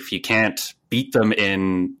round. If you can't beat them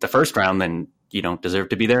in the first round, then you don't deserve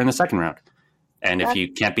to be there in the second round. And if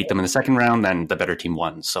you can't beat them in the second round, then the better team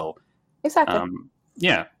won. So exactly.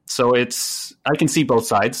 Yeah. So I can see both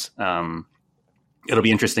sides. It'll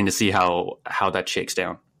be interesting to see how that shakes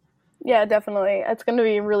down. Yeah, definitely. It's going to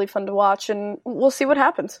be really fun to watch, and we'll see what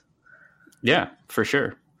happens. Yeah, for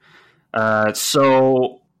sure.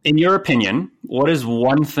 So, in your opinion, what is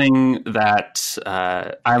one thing that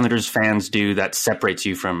Islanders fans do that separates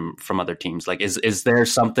you from other teams? Is there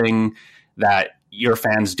something that your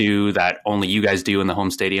fans do that only you guys do in the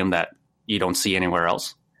home stadium that you don't see anywhere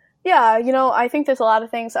else? Yeah, I think there's a lot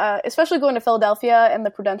of things, especially going to Philadelphia and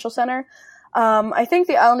the Prudential Center. I think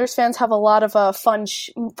the Islanders fans have a lot of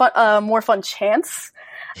more fun chants,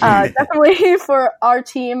 definitely for our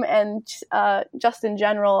team and just in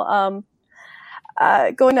general.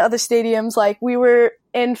 Going to other stadiums, we were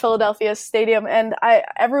in Philadelphia Stadium, and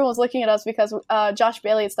everyone was looking at us because Josh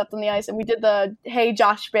Bailey had stepped on the ice, and we did the "Hey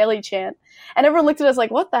Josh Bailey" chant, and everyone looked at us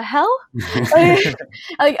like, "What the hell?"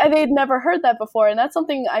 like they'd never heard that before, and that's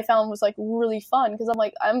something I found was like really fun because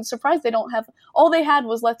I'm surprised they don't have all they had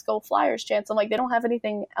was "Let's Go Flyers" chants. I'm like, they don't have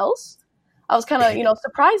anything else. I was kind of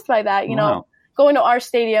surprised by that. Wow. Going to our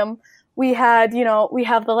stadium, we had we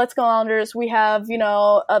have the "Let's Go Islanders," we have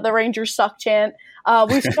the "Rangers suck" chant.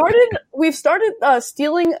 We've started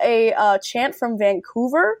stealing a chant from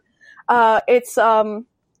Vancouver. It's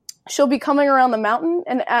she'll be coming around the mountain,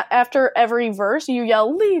 and after every verse, you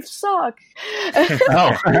yell "Leafs suck."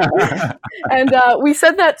 And we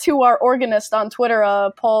said that to our organist on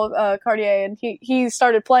Twitter, Paul Cartier, and he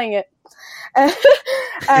started playing it.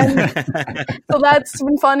 And so that's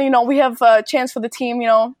been fun. We have chants for the team.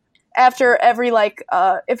 After every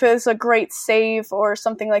if it's a great save or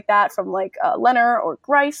something like that from Leonard or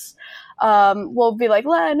Greiss, we'll be like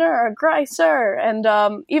Leonard, Greisser, and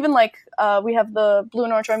even we have the Blue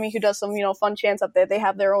and Orange Army who does some fun chants up there. They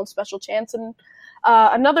have their own special chants, and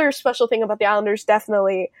another special thing about the Islanders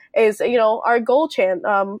definitely is our goal chant.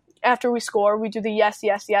 After we score, we do the "Yes,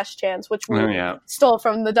 yes, yes" chants, which we stole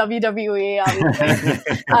from the WWE, obviously.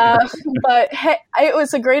 But hey, it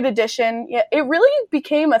was a great addition. Yeah, it really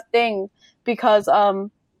became a thing because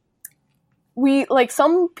we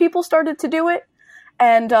some people started to do it,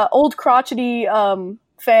 and old crotchety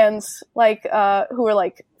fans who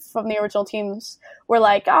were from the original teams were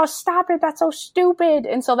like, "Oh, stop it! That's so stupid!"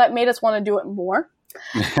 And so that made us want to do it more.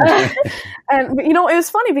 And it was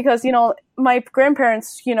funny because my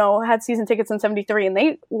grandparents had season tickets in '73, and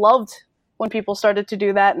they loved when people started to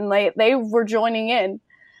do that, and they were joining in.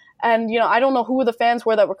 And I don't know who the fans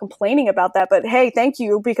were that were complaining about that, but hey, thank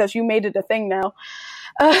you, because you made it a thing now.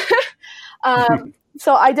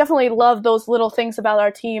 So I definitely love those little things about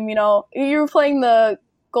our team. You were playing the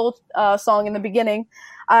goal song in the beginning.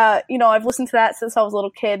 I've listened to that since I was a little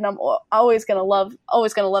kid, and I'm always gonna love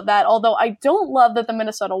that. Although I don't love that the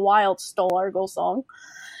Minnesota Wild stole our goal song.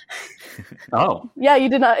 Oh, yeah, you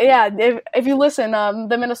did not. Yeah, if you listen,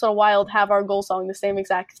 the Minnesota Wild have our goal song, the same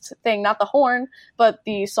exact thing, not the horn, but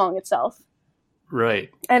the song itself. Right.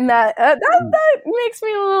 And that makes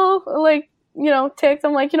me a little ticked.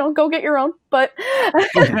 I'm like, go get your own. But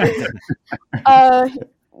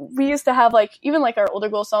we used to have even our older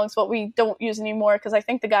goal songs, but we don't use anymore because I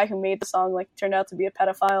think the guy who made the song turned out to be a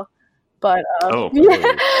pedophile. But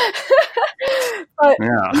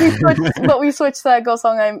we switched that goal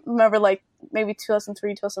song. I remember maybe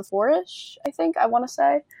 2003, 2004-ish. I think I want to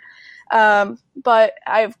say. But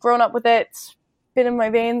I've grown up with it. It's been in my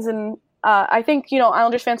veins, and I think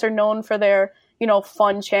Islanders fans are known for their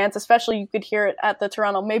fun chants. Especially you could hear it at the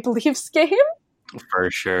Toronto Maple Leafs game. For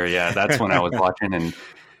sure, yeah, that's when I was watching and.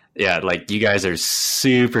 Yeah, you guys are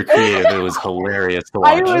super creative. It was hilarious to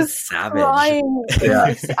watch. I was crying.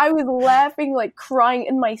 Yeah. I was laughing, crying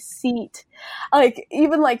in my seat.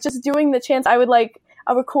 Even just doing the chants, I would I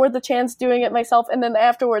record the chants doing it myself, and then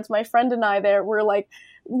afterwards, my friend and I there were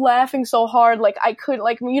laughing so hard, I could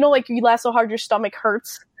you laugh so hard your stomach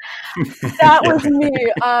hurts. That was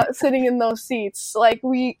me sitting in those seats.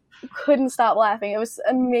 We couldn't stop laughing. It was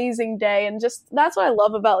an amazing day, and just that's what I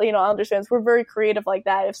love about Islanders fans. We're very creative like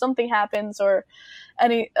that. If something happens or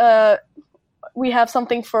any we have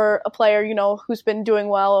something for a player who's been doing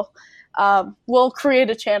well, we'll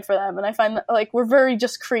create a chant for them. And I find that we're very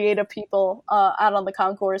just creative people out on the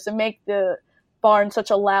concourse and make the barn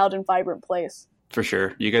such a loud and vibrant place. For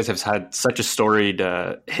sure, you guys have had such a storied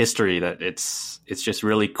history that it's just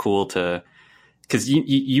really cool to. Because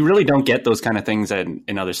you really don't get those kind of things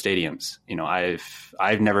in other stadiums.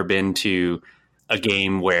 I've never been to a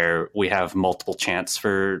game where we have multiple chants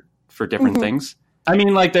for different things. I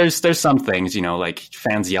mean, there's some things,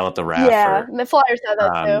 fans yell at the ref. Yeah, the Flyers have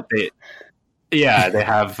that too. They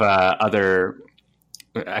have other.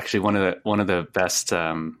 Actually, one of the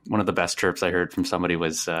best chirps I heard from somebody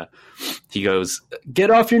was he goes,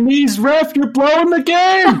 "Get off your knees, ref! You're blowing the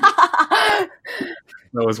game."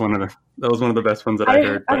 That was one of the best ones that I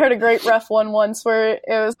heard. I heard a great ref one once where it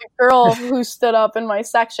was a girl who stood up in my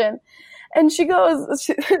section, and she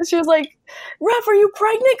was like, "Ref, are you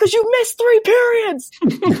pregnant? Because you missed 3 periods."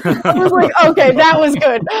 I was like, "Okay, that was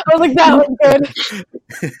good." I was like, "That was good."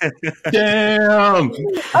 Damn.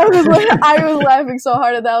 I was laughing so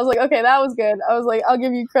hard at that. I was like, "Okay, that was good." I was like, "I'll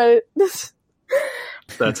give you credit."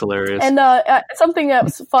 That's hilarious. And something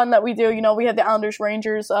that's fun that we do, we have the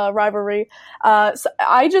Islanders-Rangers rivalry. So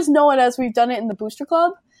I just know it as we've done it in the Booster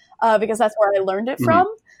Club because that's where I learned it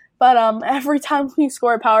from. But every time we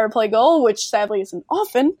score a power play goal, which sadly isn't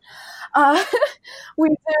often,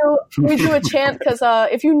 we do a chant because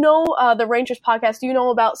if you know the Rangers podcast, do you know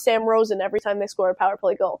about Sam Rosen every time they score a power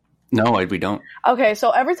play goal? No, we don't. Okay,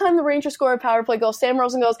 so every time the Rangers score a power play goal, Sam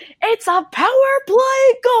Rosen goes, "It's a power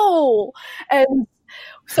play goal!" And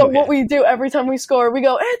so what we do every time we score, we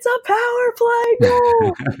go, "It's a power play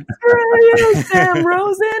goal!" Screw you, Sam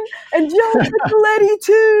Rosen, and Joe Nicoletti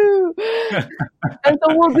too. And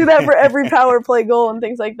so we'll do that for every power play goal and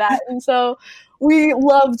things like that. And so we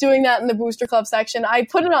love doing that in the Booster Club section. I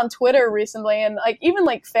put it on Twitter recently, and even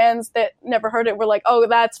fans that never heard it were like, "Oh,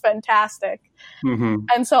 that's fantastic." Mm-hmm.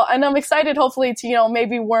 And I'm excited, hopefully, to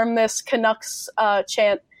maybe worm this Canucks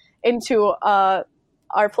chant into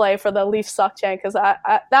our play for the Leafs suck chant, because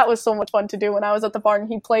that was so much fun to do when I was at the bar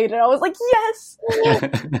and he played it. I was like, yes.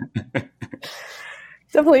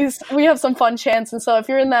 Definitely, we have some fun chants, and so if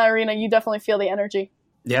you're in that arena, you definitely feel the energy.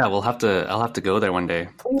 Yeah, I'll have to go there one day.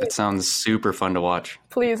 Please. It sounds super fun to watch.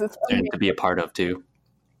 Please, it's fun. And to be a part of too.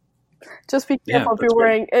 Just be careful if you're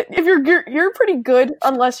wearing. If you're pretty good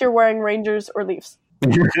unless you're wearing Rangers or Leafs.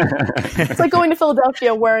 It's like going to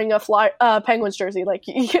Philadelphia wearing a Penguins jersey.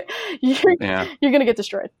 You're gonna get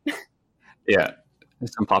destroyed. Yeah,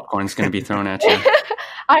 some popcorn's gonna be thrown at you.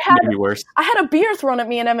 I had a beer thrown at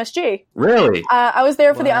me in MSG. Really? I was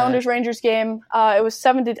there for the Islanders Rangers game. It was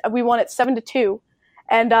we won it 7-2.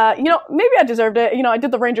 And, maybe I deserved it. I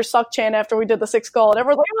did the Rangers suck chant after we did the 6th goal. And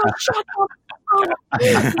everyone's like, "Oh, shut up." I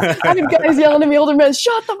had guys yelling at me, older men,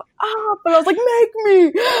 "Shut them up." And I was like, "Make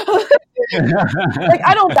me."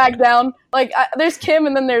 I don't back down. There's Kim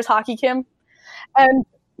and then there's Hockey Kim. And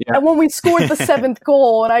when we scored the 7th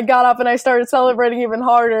goal and I got up and I started celebrating even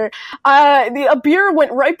harder, a beer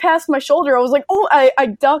went right past my shoulder. I was like, oh, I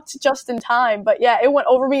ducked just in time. But yeah, it went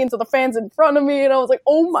over me into the fans in front of me. And I was like,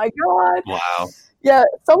 oh my God. Wow. Yeah,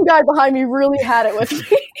 some guy behind me really had it with me.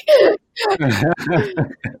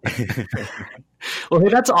 Well, hey,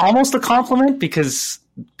 that's almost a compliment, because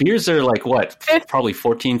beers are probably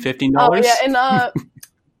 $14, $15. Oh, yeah, and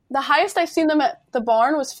the highest I've seen them at the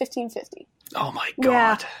barn was $15.50. Oh my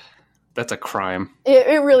God. Yeah. That's a crime.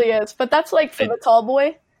 It really is. But that's for the tall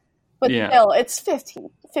boy. But still, it's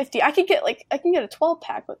 $15.50. I can get a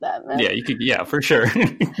 12-pack with that, man. Yeah, you could. Yeah, for sure.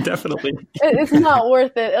 Definitely. It's not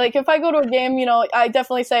worth it. If I go to a game, I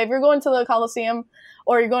definitely say, if you're going to the Coliseum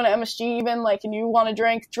or you're going to MSG even, and you want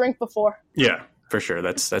to drink before. Yeah, for sure.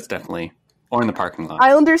 That's definitely, or in the parking lot.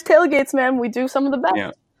 Islanders tailgates, man. We do some of the best.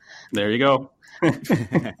 Yeah. There you go.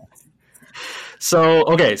 So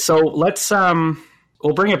let's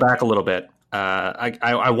we'll bring it back a little bit.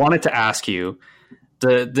 I wanted to ask you,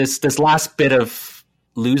 this last bit of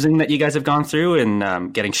losing that you guys have gone through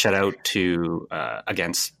and getting shut out to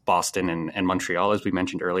against Boston and Montreal, as we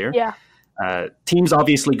mentioned earlier. Yeah. Teams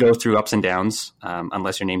obviously go through ups and downs,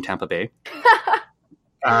 unless you're named Tampa Bay.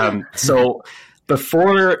 So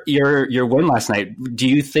before your win last night, do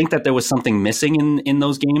you think that there was something missing in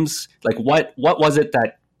those games? What was it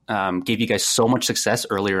that gave you guys so much success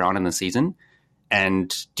earlier on in the season?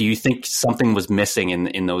 And do you think something was missing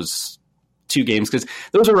in those 2 games? Because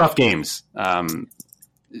those are rough games.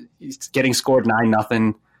 Getting scored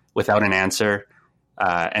 9-0 without an answer.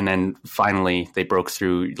 And then finally they broke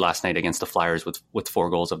through last night against the Flyers with 4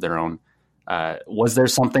 goals of their own. Was there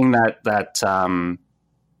something that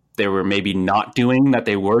they were maybe not doing that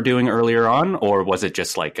they were doing earlier on? Or was it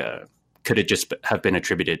just could it just have been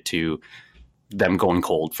attributed to them going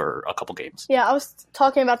cold for a couple games? Yeah, I was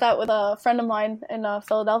talking about that with a friend of mine in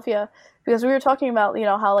Philadelphia, because we were talking about,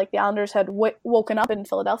 how the Islanders had woken up in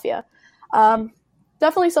Philadelphia.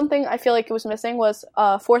 Definitely something I feel like it was missing was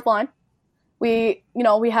 4th line. We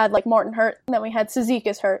had Martin hurt, and then we had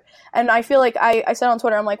Cizikas hurt. And I feel like I said on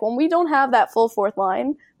Twitter, I'm like, when we don't have that full 4th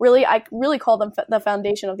line, I really call them the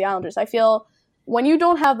foundation of the Islanders. I feel when you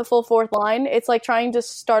don't have the full 4th line, it's like trying to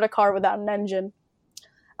start a car without an engine.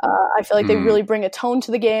 I feel like they really bring a tone to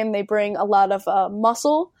the game. They bring a lot of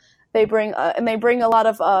muscle. They bring a lot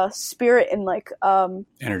of spirit and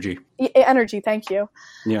energy. Energy, thank you.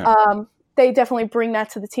 Yeah. They definitely bring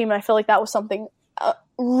that to the team, and I feel like that was something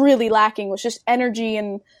really lacking, was just energy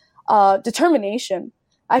and determination.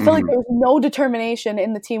 I feel like there was no determination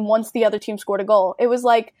in the team once the other team scored a goal. It was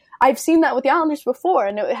I've seen that with the Islanders before,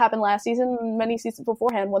 and it happened last season and many seasons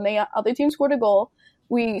beforehand. When the other team scored a goal,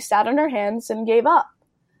 we sat on our hands and gave up.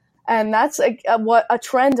 And that's a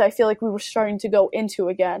trend I feel like we were starting to go into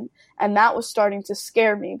again. And that was starting to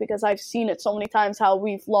scare me, because I've seen it so many times, how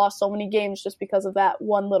we've lost so many games just because of that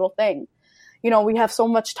one little thing. We have so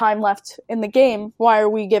much time left in the game. Why are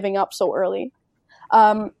we giving up so early?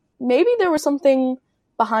 Maybe there was something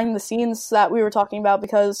behind the scenes that we were talking about,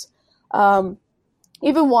 because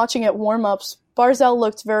even watching at warm-ups Barzal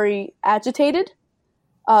looked very agitated.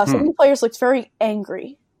 Some of the players looked very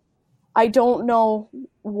angry. I don't know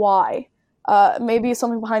why. Maybe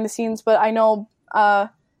something behind the scenes, but I know I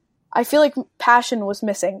feel like passion was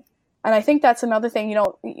missing. And I think that's another thing,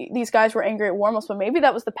 these guys were angry at Warmos, but maybe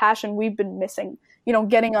that was the passion we've been missing,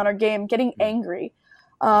 getting on our game, getting angry.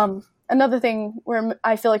 Another thing where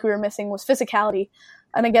I feel like we were missing was physicality.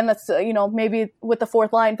 And again, that's, maybe with the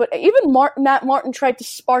fourth line. But even Matt Martin tried to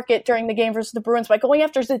spark it during the game versus the Bruins by going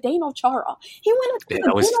after Zdeno Chara. He went after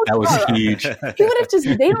that was huge. He went after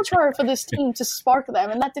Zdeno Chara for this team to spark them,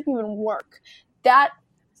 and that didn't even work. That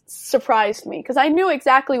surprised me, because I knew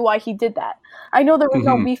exactly why he did that. I know there was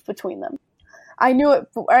no beef between them. I knew it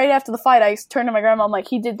right after the fight. I turned to my grandma, I'm like,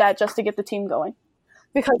 he did that just to get the team going.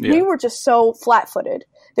 Because we were just so flat-footed.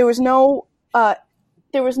 There was no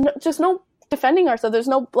defending ourselves.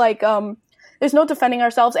 There's no defending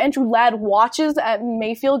ourselves. Andrew Ladd watches at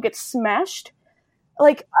Mayfield get smashed.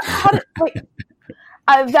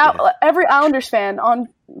 Every Islanders fan on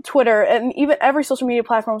Twitter and even every social media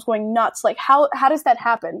platform is going nuts. Like, how does that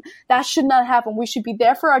happen? That should not happen. We should be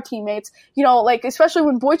there for our teammates. Especially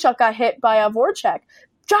when Boychuk got hit by Voracek.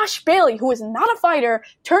 Josh Bailey, who is not a fighter,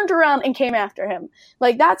 turned around and came after him.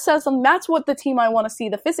 That says something. That's what the team I want to see.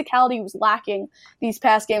 The physicality was lacking these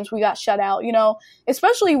past games. We got shut out,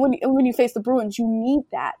 especially when you face the Bruins, you need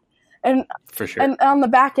that. And for sure. And on the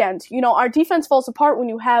back end, our defense falls apart when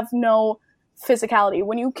you have no physicality.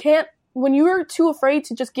 When you're too afraid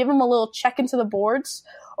to just give them a little check into the boards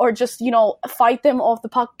or just, fight them off the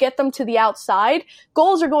puck, get them to the outside,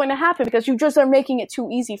 goals are going to happen because you just are making it too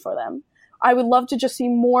easy for them. I would love to just see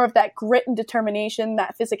more of that grit and determination,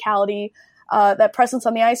 that physicality, that presence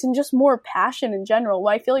on the ice, and just more passion in general.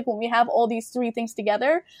 I feel like when we have all these three things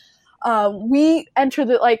together, we enter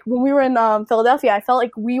when we were in Philadelphia, I felt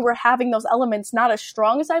like we were having those elements not as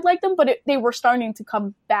strong as I'd like them, but they were starting to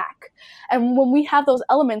come back. And when we have those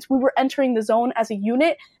elements, we were entering the zone as a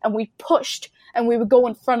unit, and we pushed, and we would go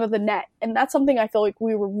in front of the net. And that's something I feel like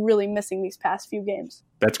we were really missing these past few games.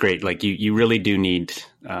 That's great. You really do need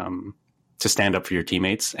to stand up for your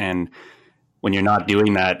teammates, and when you're not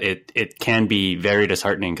doing that, it can be very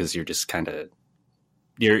disheartening because you're just kind of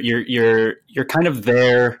you're kind of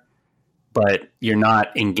there, but you're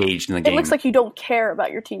not engaged in the game. It looks like you don't care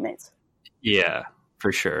about your teammates. Yeah,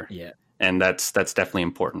 for sure. Yeah, and that's definitely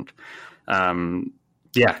important.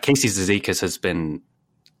 Casey Cizikas has been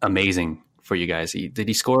amazing for you guys. Did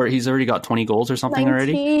he score? He's already got 20 goals or something 19.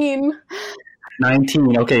 already.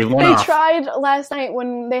 19. Okay, They tried last night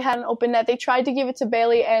when they had an open net. They tried to give it to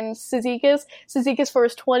Bailey and Cizikas. Cizikas for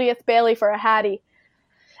his 20th, Bailey for a Hattie.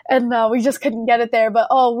 And we just couldn't get it there. But,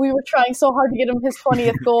 we were trying so hard to get him his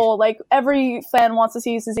 20th goal. Every fan wants to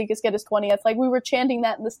see Cizikas get his 20th. We were chanting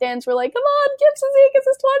that in the stands. We're like, come on, give Cizikas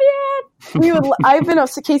his 20th. I've been a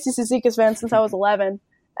Casey Cizikas fan since I was 11.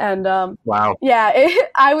 And wow, yeah,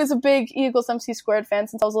 I was a big Eagles MC Squared fan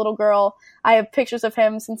since I was a little girl. I have pictures of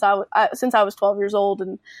him since I was 12 years old,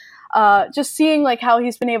 and just seeing how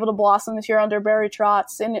he's been able to blossom this year under Barry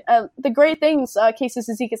Trotz, and the great things Casey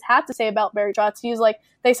Cizikas had to say about Barry Trotz. He's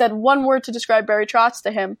they said one word to describe Barry Trotz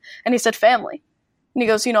to him, and he said family. And he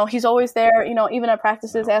goes, he's always there, even at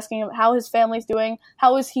practices, asking him how his family's doing,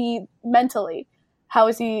 how is he mentally, how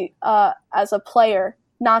is he as a player.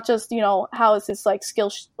 Not just, how is his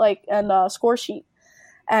skill and score sheet.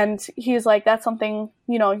 And he's that's something,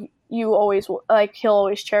 you always he'll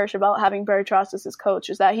always cherish about having Barry Trotz as his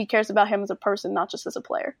coach, is that he cares about him as a person, not just as a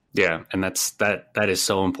player. Yeah, and that is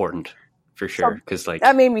so important for sure, because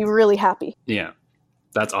that made me really happy. Yeah,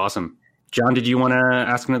 that's awesome. John, did you want to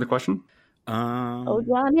ask another question?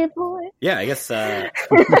 Johnny boy. Yeah, I guess. So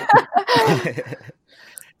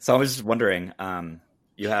I was just wondering,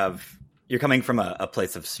 you're coming from a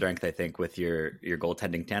place of strength, I think, with your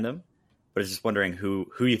goaltending tandem. But I was just wondering who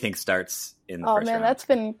you think starts in the first round. Oh, man, that's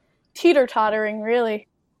been teeter-tottering, really.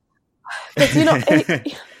 Because,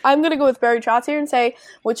 I'm going to go with Barry Trotz here and say,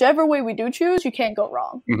 whichever way we do choose, you can't go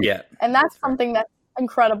wrong. Yeah. And that's something that's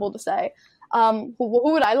incredible to say. Who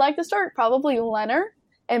would I like to start? Probably Leonard,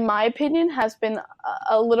 in my opinion, has been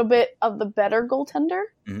a little bit of the better goaltender.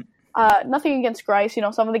 Mm-hmm. Nothing against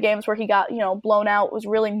Greiss. Some of the games where he got, blown out was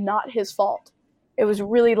really not his fault. It was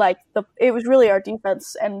really it was really our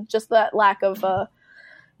defense and just that lack of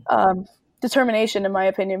determination, in my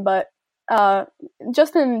opinion. But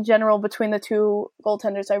just in general, between the two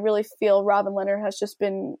goaltenders, I really feel Robin Leonard has just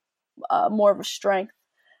been more of a strength.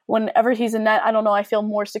 Whenever he's in net, I don't know, I feel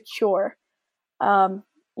more secure.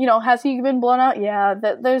 Has he been blown out? Yeah,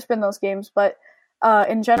 there's been those games. But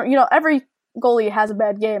in general, every goalie has a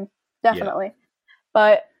bad game. Definitely. Yeah.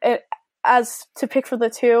 But as to pick for the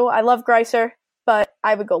two, I love Greiser. but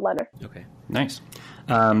I would go Leonard. Okay. Nice.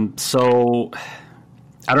 So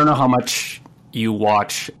I don't know how much you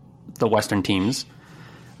watch the Western teams,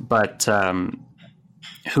 but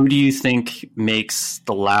who do you think makes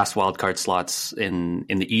the last wildcard slots in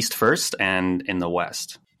the East first and in the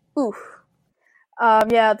West? Oof.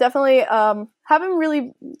 Yeah, definitely. Haven't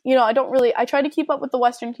really, I try to keep up with the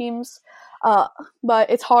Western teams, but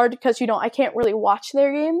it's hard because, I can't really watch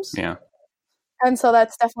their games. Yeah. And so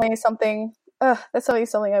that's definitely something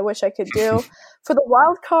I wish I could do. For the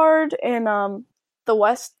wild card in the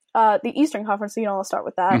West, the Eastern Conference, I'll start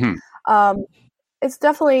with that. Mm-hmm. It's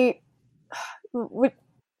definitely,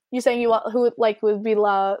 you're saying who would be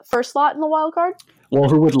the first slot in the wild card? Well,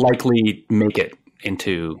 who would likely make it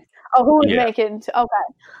into... Oh, who would make it into...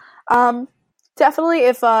 Okay. Definitely,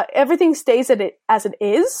 if everything stays as it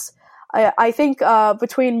is, I think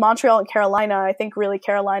between Montreal and Carolina, I think really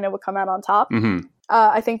Carolina would come out on top. Mm-hmm.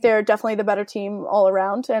 I think they're definitely the better team all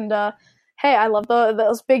around. And hey, I love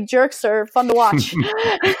those big jerks. Are fun to watch.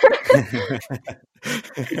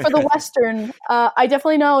 For the Western, I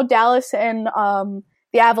definitely know Dallas and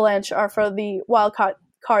the Avalanche are for the wild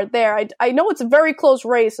card there. I know it's a very close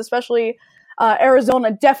race, especially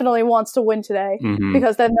Arizona definitely wants to win today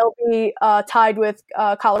because then they'll be tied with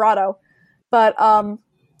Colorado. But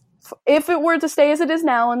if it were to stay as it is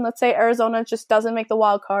now, and let's say Arizona just doesn't make the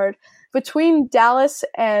wild card, between Dallas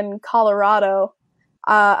and Colorado,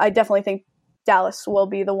 I definitely think Dallas will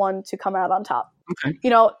be the one to come out on top. Okay.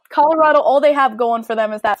 Colorado, all they have going for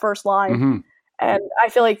them is that first line. Mm-hmm. And I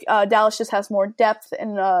feel like Dallas just has more depth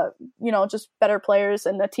and, just better players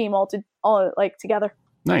and a team all together.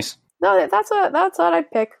 Nice. No, that's what I'd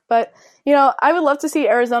pick. But, I would love to see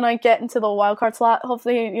Arizona get into the wild card slot.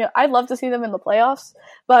 Hopefully, I'd love to see them in the playoffs.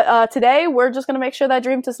 But today, we're just going to make sure that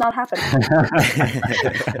dream does not happen.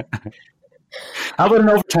 How about an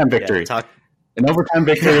overtime victory? An overtime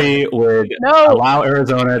victory would allow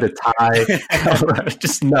Arizona to tie.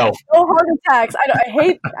 Just no. No heart attacks. I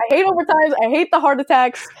hate overtimes. I hate the heart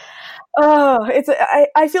attacks.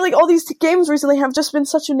 I feel like all these games recently have just been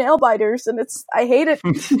such nail biters, and I hate it.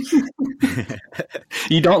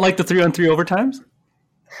 You don't like the 3-on-3 overtimes?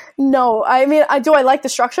 No, I mean, I like the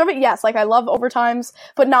structure of it. Yes, I love overtimes,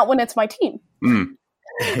 but not when it's my team.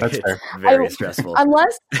 That's fair. Very stressful.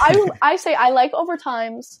 Unless I say I like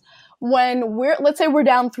overtimes when let's say we're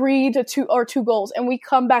down 3-2 or 2 goals, and we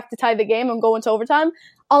come back to tie the game and go into overtime.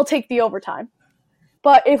 I'll take the overtime.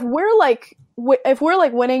 But if we're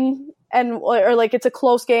winning or it's a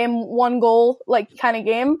close game, 1 goal kind of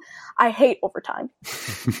game, I hate overtime.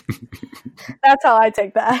 That's how I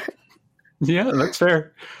take that. Yeah, that's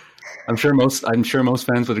fair. I'm sure most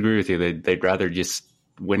fans would agree with you. They'd rather just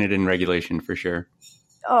win it in regulation for sure.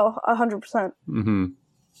 Oh, 100%. Mm-hmm.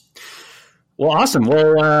 Well, awesome.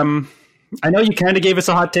 Well, I know you kind of gave us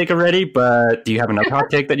a hot take already, but do you have another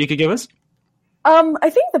hot take that you could give us? I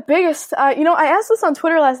think the biggest, I asked this on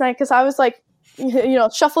Twitter last night because I was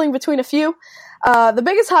shuffling between a few. The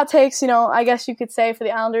biggest hot takes, I guess you could say for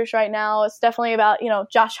the Islanders right now, it's definitely about,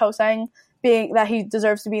 Josh Ho-Sang being that he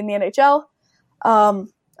deserves to be in the NHL.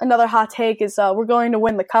 Another hot take is we're going to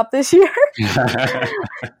win the cup this year,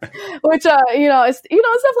 which it's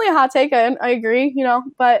definitely a hot take. I agree,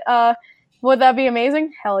 but would that be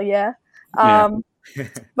amazing? Hell yeah. But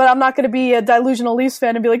I'm not going to be a delusional Leafs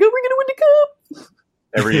fan and be like, oh, we're going to win the cup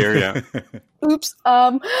every year. Yeah. Oops.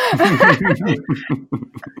 But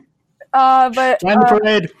time the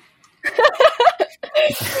parade.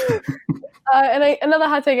 And another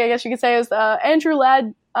hot take, I guess you could say, is Andrew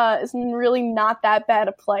Ladd is really not that bad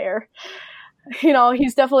a player.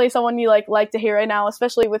 He's definitely someone you like to hear right now,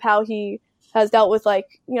 especially with how he has dealt with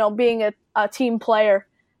being a team player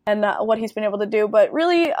and what he's been able to do. But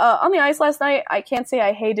really, on the ice last night, I can't say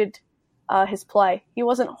I hated his play. He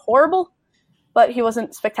wasn't horrible, but he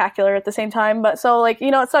wasn't spectacular at the same time. But so it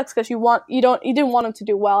sucks because you didn't want him to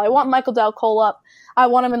do well. I want Michael Dal Cole up. I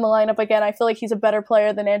want him in the lineup again. I feel like he's a better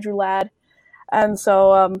player than Andrew Ladd. And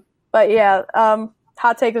so, but yeah,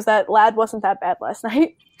 hot take was that Ladd wasn't that bad last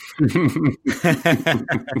night.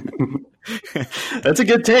 That's a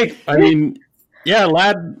good take. I mean, yeah,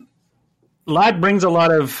 Ladd brings a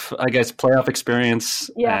lot of, I guess, playoff experience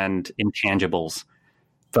and intangibles,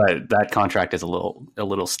 but that contract is a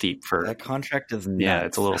little steep for that contract is nuts. Yeah,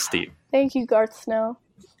 it's a little steep. Thank you, Garth Snow.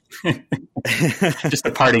 Just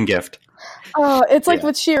a parting gift. Oh, it's like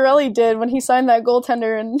what Chiarelli did when he signed that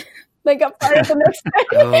goaltender and they got fired the next day.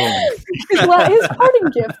 His parting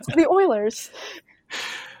gift to the Oilers.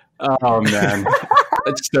 Oh man!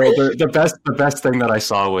 Still, the best thing that I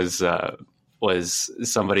saw was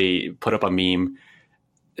somebody put up a meme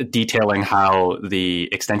detailing how the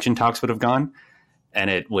extension talks would have gone. and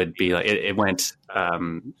it would be like it went.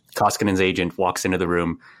 Koskinen's agent walks into the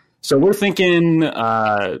room. So we're thinking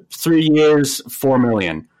 3 years, $4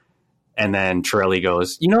 million. And then Chiarelli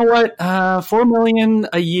goes, you know what? $4 million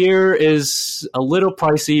a year is a little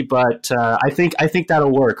pricey, but I think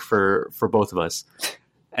that'll work for both of us.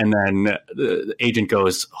 And then the agent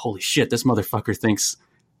goes, holy shit, this motherfucker thinks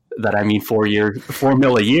that I mean $4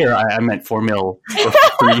 mil a year. I meant $4 mil for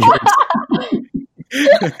 3 years.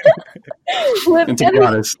 And to be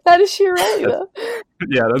honest, that is Chiarelli, though.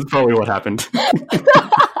 Yeah, that's probably what happened.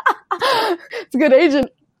 It's a good agent.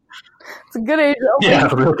 It's a good agent. Oh yeah,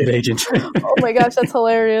 a real good agent. Oh my gosh, that's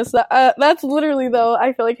hilarious. That's literally, though,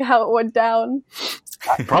 I feel like how it went down.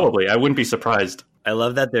 Probably. I wouldn't be surprised. I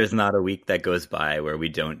love that there's not a week that goes by where we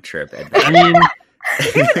don't trip Edmonton. I mean,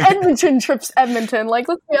 even Edmonton trips Edmonton. Like,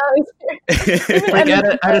 let's be honest here. Like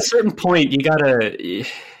at a certain point,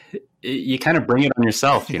 you kind of bring it on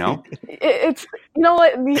yourself, you know? It's, you know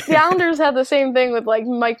what, the Islanders have the same thing with like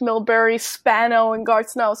Mike Milbury, Spano, and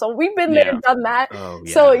Garth Snow. So we've been there and done that. Oh,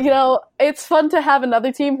 yeah. So, you know, it's fun to have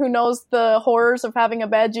another team who knows the horrors of having a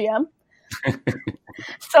bad GM.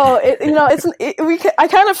 So, I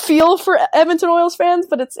kind of feel for Edmonton Oilers fans,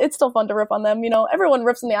 but it's still fun to rip on them. You know, everyone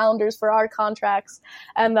rips on the Islanders for our contracts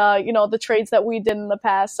and, the trades that we did in the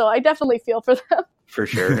past. So I definitely feel for them. For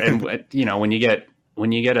sure. And, you know, when you get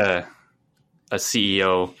a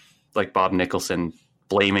CEO like Bob Nicholson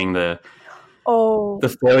blaming the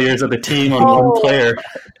failures of the team on one player.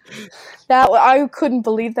 That I couldn't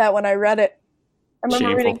believe that when I read it. I remember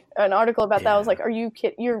Shameful. reading an article about that. I was like, "Are you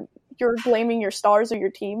kidding? You're blaming your stars or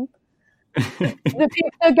your team?"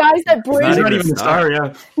 the guys that bring He's not even a star,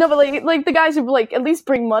 yeah. No, but like the guys who like at least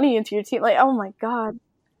bring money into your team. Like, oh my god.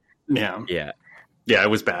 Yeah. Yeah. Yeah, it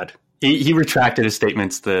was bad. He retracted his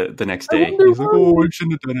statements the next day. He's like, "Oh, I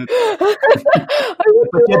shouldn't have done it."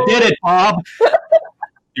 But you did it, Bob.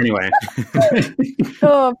 Anyway,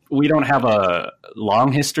 we don't have a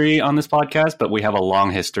long history on this podcast, but we have a long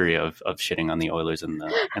history of shitting on the Oilers and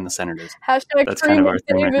the Senators. Hashtag that's kind of our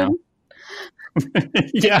thing right now.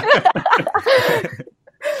 Yeah.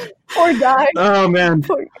 Poor guy. Oh man.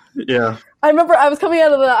 Yeah. I remember I was coming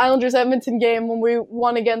out of the Islanders Edmonton game when we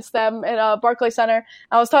won against them at Barclays Center.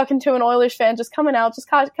 I was talking to an Oilers fan just coming out, just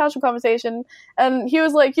casual conversation. And he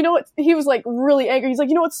was like, you know what? He was like really angry. He's like,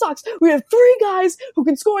 you know what sucks? We have 3 guys who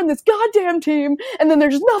can score in this goddamn team. And then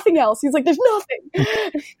there's nothing else. He's like, there's nothing.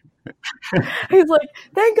 He's like,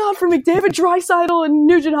 thank God for McDavid, Draisaitl, and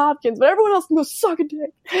Nugent Hopkins, but everyone else can go suck a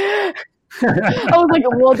dick. I was like,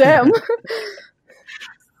 well, damn.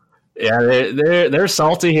 Yeah, they're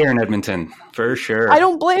salty here in Edmonton for sure. I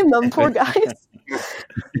don't blame them, poor guys.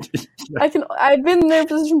 I've been in their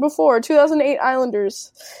position before. 2008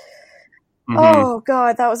 Islanders. Mm-hmm. Oh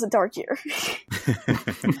God, that was a dark year.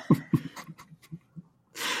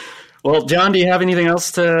 Well, John, do you have anything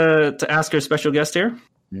else to ask our special guest here?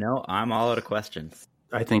 No, I'm all out of questions.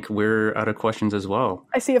 I think we're out of questions as well.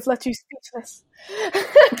 I see I've left you speechless.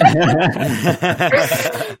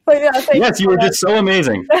 But yeah, yes, you were just so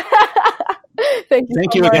amazing.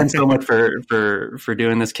 Thank you again so much for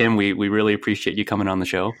doing this, Kim. We really appreciate you coming on the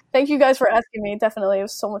show. Thank you guys for asking me. Definitely, it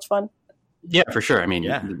was so much fun. Yeah, for sure. I mean,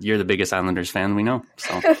 you're the biggest Islanders fan we know.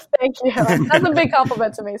 So thank you. That's a big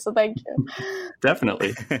compliment to me. So thank you.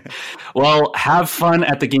 Definitely. Well, have fun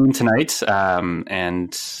at the game tonight,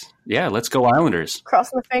 and yeah, let's go Islanders.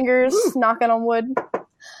 Crossing the fingers, knocking on wood.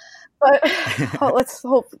 But let's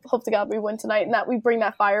hope to God we win tonight and that we bring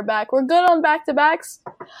that fire back. We're good on back-to-backs,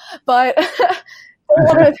 but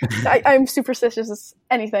I'm superstitious as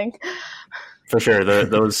anything. For sure.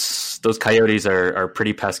 Those Coyotes are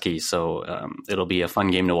pretty pesky, so it'll be a fun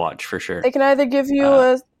game to watch for sure. They can either give you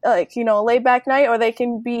a laid-back night or they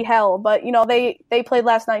can be hell. But, they played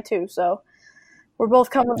last night too, so we're both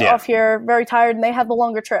coming off here very tired, and they have the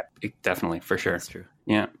longer trip. Definitely, for sure. That's true.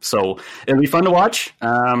 Yeah, so it'll be fun to watch.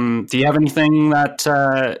 Do you have anything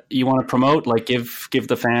that you want to promote? Like give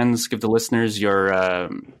the fans, give the listeners your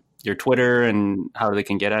Twitter and how they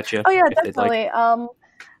can get at you? Oh yeah, definitely.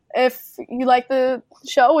 If you like the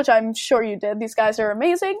show, which I'm sure you did, these guys are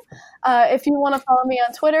amazing. If you want to follow me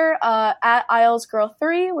on Twitter, at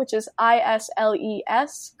IslesGirl3, which is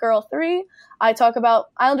ISLES Girl3. I talk about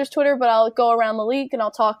Islanders Twitter, but I'll go around the league and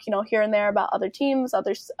I'll talk, here and there about other teams,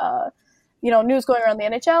 others, news going around the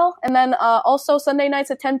NHL. And then also Sunday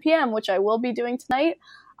nights at 10 p.m., which I will be doing tonight.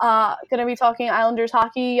 Going to be talking Islanders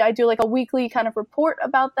hockey. I do like a weekly kind of report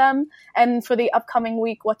about them and for the upcoming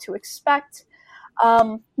week, what to expect.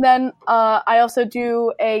 Then I also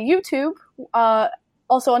do a YouTube,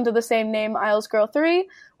 also under the same name, IslesGirl3,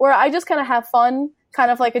 where I just kind of have fun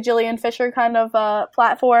kind of like a Jillian Fisher kind of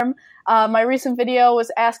platform. My recent video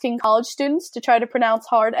was asking college students to try to pronounce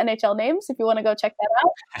hard NHL names. If you want to go check that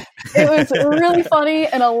out, it was really funny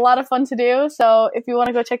and a lot of fun to do. So if you want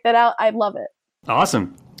to go check that out, I'd love it.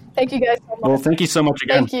 Awesome. Thank you guys so much. Well, thank you so much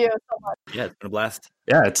again. Thank you so much. Yeah, it's been a blast.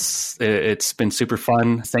 Yeah, it's been super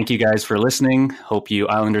fun. Thank you guys for listening. Hope you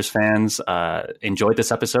Islanders fans enjoyed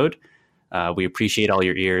this episode. We appreciate all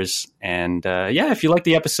your ears. And if you like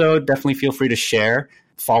the episode, definitely feel free to share.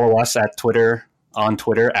 Follow us on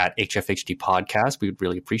Twitter at HFHD Podcast. We would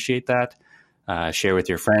really appreciate that. Share with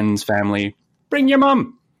your friends, family. Bring your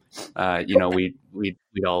mom. We'd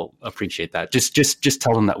all appreciate that. Just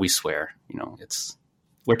tell them that we swear.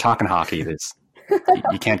 We're talking hockey.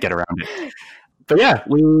 You can't get around it. But yeah,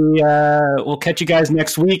 we'll catch you guys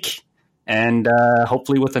next week, and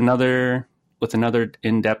hopefully with another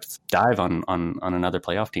in-depth dive on another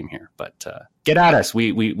playoff team here. But get at us.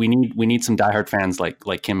 We need some diehard fans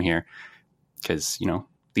like Kim here, because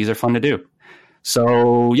these are fun to do.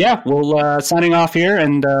 So yeah, we'll signing off here,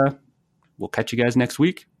 and we'll catch you guys next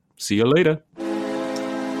week. See you later.